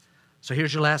 So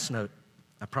here's your last note.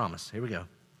 I promise. Here we go.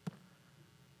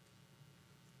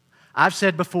 I've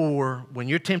said before, when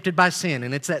you're tempted by sin,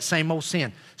 and it's that same old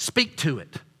sin, speak to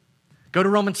it. Go to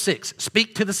Romans 6.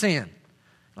 Speak to the sin.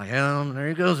 Like, there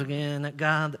he goes again, that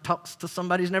guy that talks to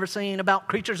somebody he's never seen about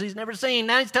creatures he's never seen.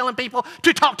 Now he's telling people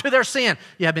to talk to their sin.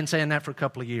 Yeah, I've been saying that for a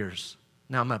couple of years.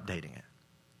 Now I'm updating it.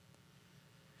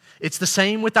 It's the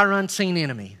same with our unseen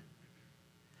enemy.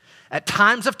 At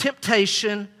times of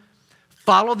temptation,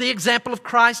 follow the example of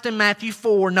Christ in Matthew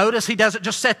 4. Notice He doesn't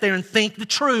just sit there and think the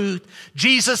truth.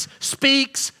 Jesus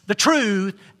speaks the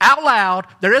truth out loud.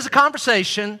 There is a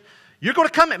conversation. You're going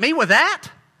to come at me with that?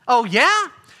 Oh, yeah?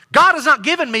 God has not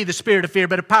given me the spirit of fear,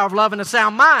 but a power of love and a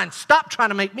sound mind. Stop trying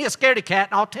to make me a scaredy cat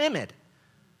and all timid.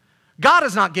 God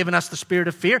has not given us the spirit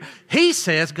of fear. He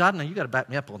says, God, now you got to back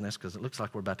me up on this because it looks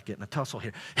like we're about to get in a tussle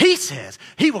here. He says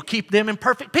He will keep them in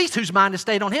perfect peace whose mind is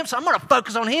stayed on Him. So I'm going to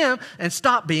focus on Him and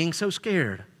stop being so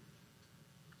scared.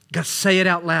 Got to say it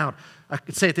out loud. I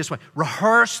could say it this way.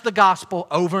 Rehearse the gospel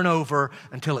over and over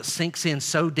until it sinks in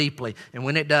so deeply. And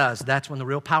when it does, that's when the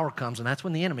real power comes, and that's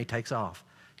when the enemy takes off.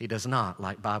 He does not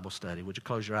like Bible study. Would you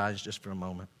close your eyes just for a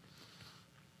moment?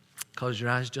 Close your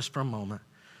eyes just for a moment.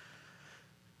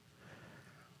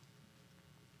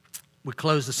 We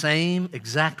close the same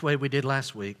exact way we did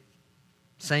last week.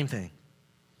 Same thing.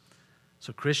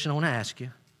 So, Christian, I want to ask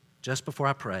you, just before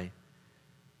I pray,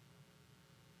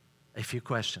 a few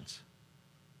questions.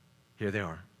 Here they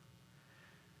are.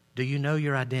 Do you know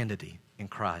your identity in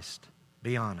Christ?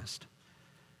 Be honest.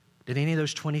 Did any of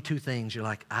those 22 things you're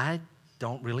like, I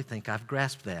don't really think I've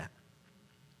grasped that?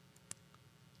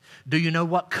 Do you know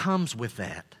what comes with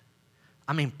that?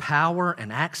 I mean, power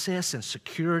and access and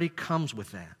security comes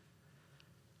with that.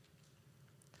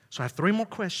 So I have 3 more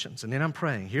questions, and then I'm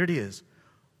praying. Here it is.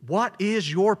 What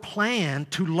is your plan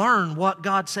to learn what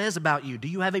God says about you? Do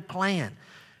you have a plan?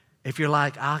 If you're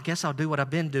like, I guess I'll do what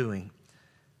I've been doing.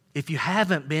 If you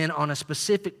haven't been on a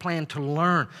specific plan to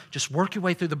learn, just work your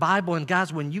way through the Bible. And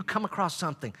guys, when you come across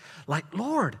something like,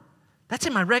 Lord, that's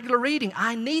in my regular reading.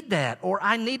 I need that. Or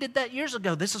I needed that years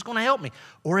ago. This is going to help me.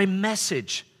 Or a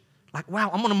message. Like, wow,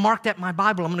 I'm going to mark that in my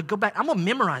Bible. I'm going to go back. I'm going to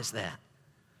memorize that.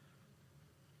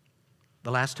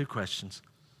 The last 2 questions.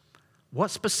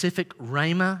 What specific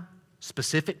rhema,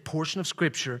 specific portion of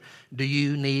Scripture do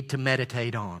you need to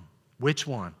meditate on? Which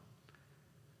one?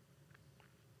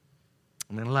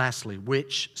 And then lastly,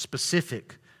 which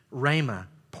specific rhema,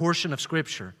 portion of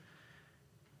Scripture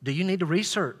do you need to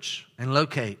research and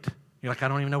locate? You're like, I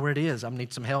don't even know where it is. I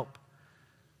need some help.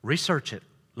 Research it.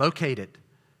 Locate it.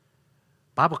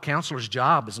 Bible counselor's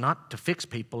job is not to fix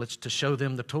people. It's to show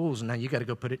them the tools, and now you got to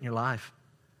go put it in your life.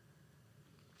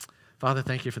 Father,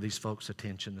 thank you for these folks'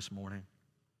 attention this morning.